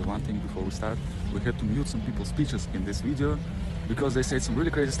gotta say one thing before we start. We had to mute some people's speeches in this video because they said some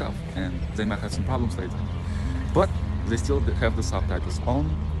really crazy stuff and they might have some problems later. But they still have the subtitles on,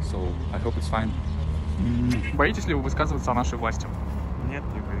 so I hope it's fine. Боитесь ли вы высказываться о нашей власти? Нет,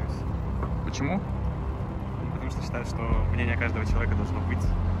 не боюсь. Почему? Потому что считаю, что мнение каждого человека должно быть,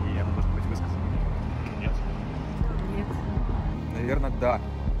 и оно должно быть высказано. Нет. Нет. Наверное, да.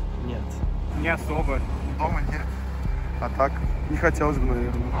 Нет. Не особо. Дома нет. А так, не хотелось бы,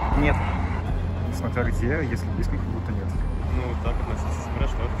 наверное. Нет. Смотря где, если близко, как будто нет. Ну, так относиться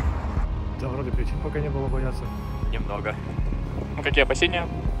хорошо. Да, вроде причин пока не было бояться. Немного. Ну, какие опасения?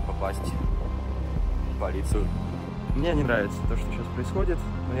 Попасть в полицию. Мне не нравится то, что сейчас происходит,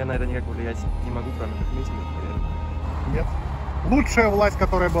 но я на это никак влиять не могу, кроме как митингов, наверное. Нет. Лучшая власть,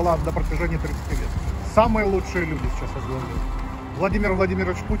 которая была на протяжении 30 лет. Самые лучшие люди сейчас возглавляют. Владимир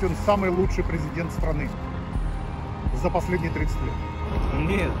Владимирович Путин самый лучший президент страны за последние 30 лет.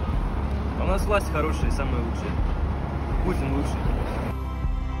 Нет. У нас власть хорошая, самая лучшая. Путин лучший.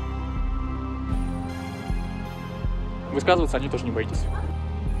 Высказываться они тоже не боитесь.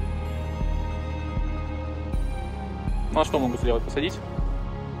 Ну а что могут сделать? Посадить?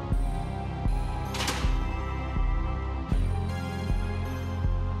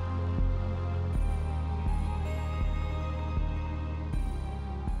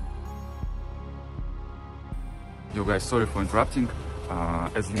 Yo guys, sorry for interrupting.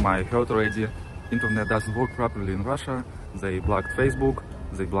 As you might heard already, internet doesn't work properly in Russia. They blocked Facebook,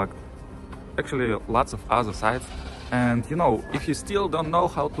 they blocked actually lots of other sites. And you know, if you still don't know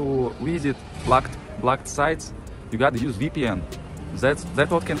how to visit blocked sites, you gotta use VPN. That's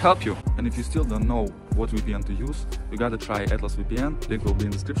what can help you. And if you still don't know what VPN to use, you gotta try Atlas VPN. Link will be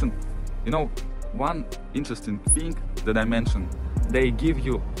in the description. You know, one interesting thing that I mentioned, they give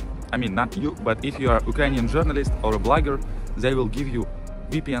you, I mean not you, but if you are a Ukrainian journalist or a blogger, they will give you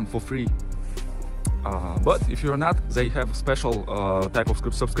VPN for free. But if you're not, they have a special type of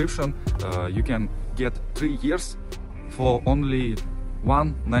subscription. You can get 3 years for only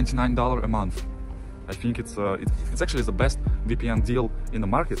 $199 a month. I think it's actually the best VPN deal in the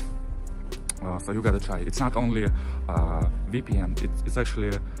market. So you gotta try. It's not only VPN. It's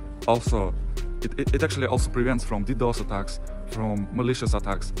actually also it actually also prevents from DDoS attacks, from malicious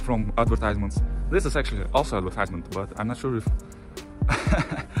attacks, from advertisements. This is actually also advertisement, but I'm not sure if.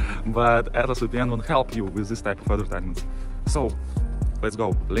 But Atlas VPN will help you with this type of advertisements. So let's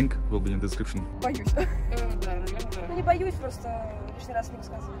go. Link will be in the description. Боюсь. Ну не боюсь, просто лишний раз не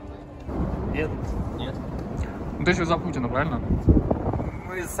рассказываю. Нет. Нет. Ну, то есть вы за Путина, правильно?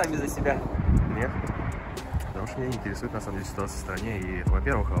 Мы сами за себя. Нет. потому что меня не интересует, на самом деле, ситуация в стране, и это,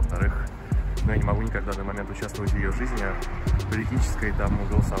 во-первых, а во-вторых, я не могу никак в данный момент участвовать в ее жизни, политической, там,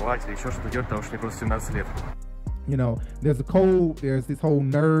 голосовать или еще что-то делать, потому что мне просто 17 лет. You know, there's this whole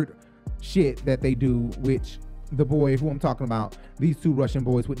nerd shit that they do, which the boy who I'm talking about, these two Russian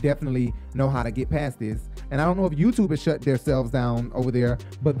boys would definitely know how to get past this. And I don't know if YouTube has shut themselves down over there,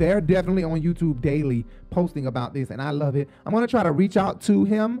 but they're definitely on YouTube daily posting about this, and I love it. I'm going to try to reach out to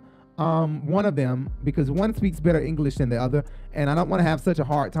him, one of them, because one speaks better English than the other, and I don't want to have such a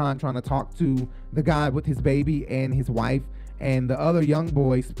hard time trying to talk to the guy with his baby and his wife, and the other young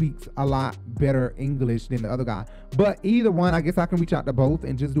boy speaks a lot better English than the other guy. But either one, I guess I can reach out to both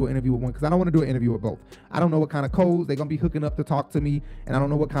and just do an interview with one, because I don't want to do an interview with both. I don't know what kind of codes they're going to be hooking up to talk to me, and I don't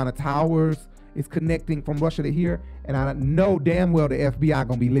know what kind of towers is connecting from Russia to here, and I know damn well the FBI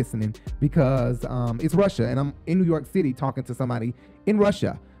going to be listening, because it's Russia, and I'm in New York City talking to somebody in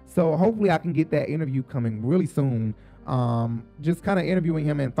Russia. So hopefully I can get that interview coming really soon, just kind of interviewing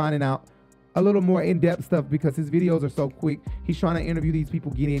him and finding out a little more in-depth stuff, because his videos are so quick. He's trying to interview these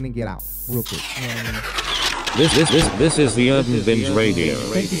people, get in and get out real quick. This is the Urban Binge Radio.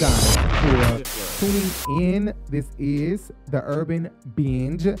 Thank you guys for tuning in. This is the Urban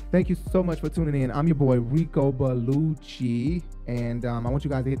Binge. Thank you so much for tuning in. I'm your boy Rico Bellucci, and I want you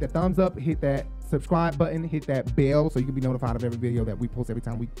guys to hit that thumbs up, hit that subscribe button, hit that bell so you can be notified of every video that we post every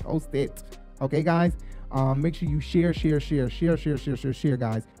time we post it. Okay, guys? Make sure you share,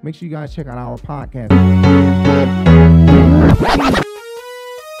 guys. Make sure you guys check out our podcast.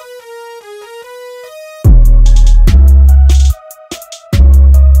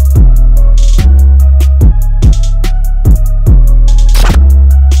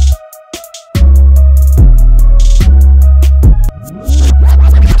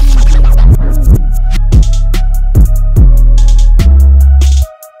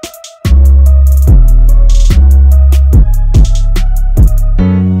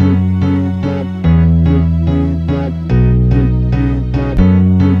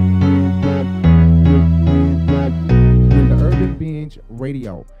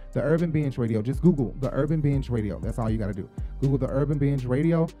 The Urban Binge Radio. Just Google the Urban Binge Radio. That's all you got to do. Google the Urban Binge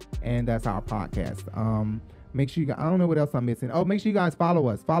Radio, and that's our podcast. Make sure you guys, I don't know what else I'm missing. Oh, make sure you guys follow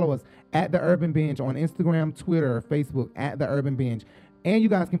us. Follow us at the Urban Binge on Instagram, Twitter, Facebook, at the Urban Binge. And you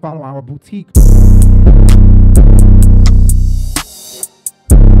guys can follow our boutique.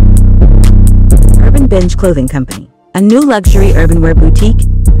 Urban Binge Clothing Company, a new luxury urban wear boutique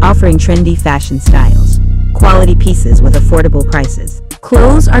offering trendy fashion styles, quality pieces with affordable prices.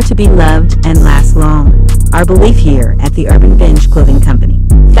 Clothes are to be loved and last long. Our belief here at the Urban Binge Clothing Company.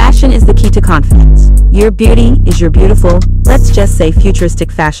 Fashion is the key to confidence. Your beauty is your beautiful, let's just say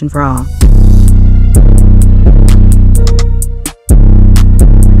futuristic fashion for all.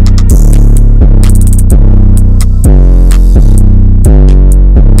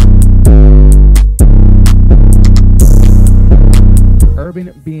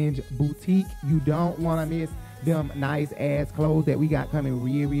 Urban Binge Boutique. You don't want to miss them nice ass clothes that we got coming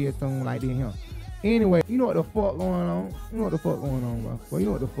real soon, like this here. Anyway, you know what the fuck going on? You know what the fuck going on, bro? Well, you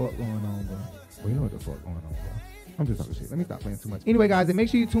know what the fuck going on, bro? Well, you know what the fuck going on, bro? I'm just talking shit. Let me stop playing too much. Anyway, guys, and make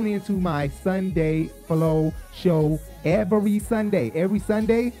sure you tune in to my Sunday Flow show every Sunday. Every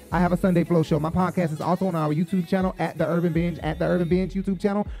Sunday, I have a Sunday Flow show. My podcast is also on our YouTube channel at The Urban Binge, at The Urban Binge YouTube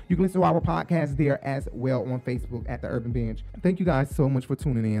channel. You can listen to our podcast there as well on Facebook at The Urban Binge. Thank you guys so much for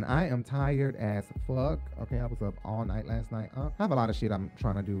tuning in. I am tired as fuck. Okay, I was up all night last night. I have a lot of shit I'm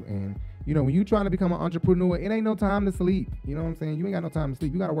trying to do, and you know, when you trying to become an entrepreneur, it ain't no time to sleep. You know what I'm saying? You ain't got no time to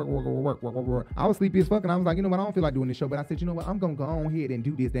sleep. You got to work. I was sleepy as fuck, and I was like, you know what? I don't feel like doing this show, but I said, you know what? I'm going to go on ahead and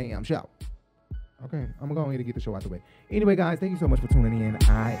do this damn show. Okay, I'm going to go ahead and get the show out the way. Anyway, guys, thank you so much for tuning in.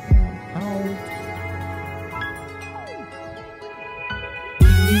 I am out.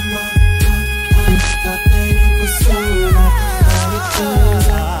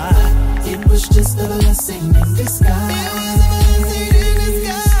 It was just a blessing in disguise.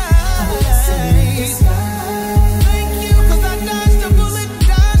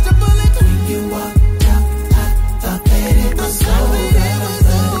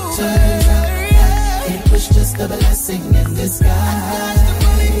 A blessing in disguise.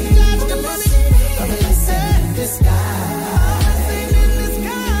 A blessing in disguise.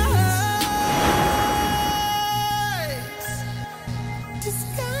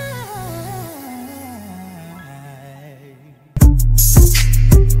 Disguise.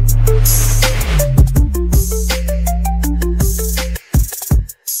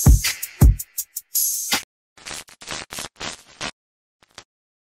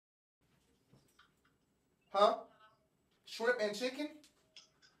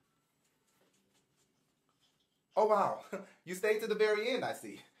 Oh wow, you stayed to the very end, I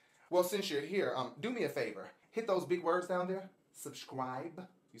see. Well, since you're here, do me a favor. Hit those big words down there. Subscribe.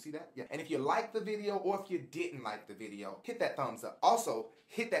 You see that? Yeah. And if you liked the video or if you didn't like the video, hit that thumbs up. Also,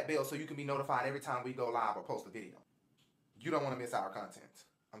 hit that bell so you can be notified every time we go live or post a video. You don't want to miss our content.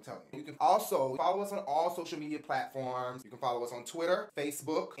 I'm telling you. You can also follow us on all social media platforms. You can follow us on Twitter,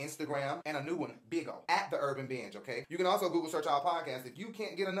 Facebook, Instagram, and a new one, Big O, at The Urban Binge, okay? You can also Google search our podcast. If you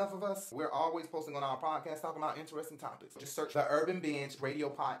can't get enough of us, we're always posting on our podcast talking about interesting topics. Just search The Urban Binge Radio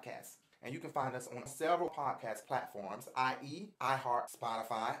Podcast. And you can find us on several podcast platforms, i.e. iHeart,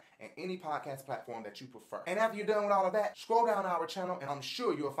 Spotify, and any podcast platform that you prefer. And after you're done with all of that, scroll down our channel and I'm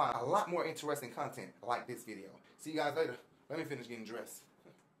sure you'll find a lot more interesting content like this video. See you guys later. Let me finish getting dressed.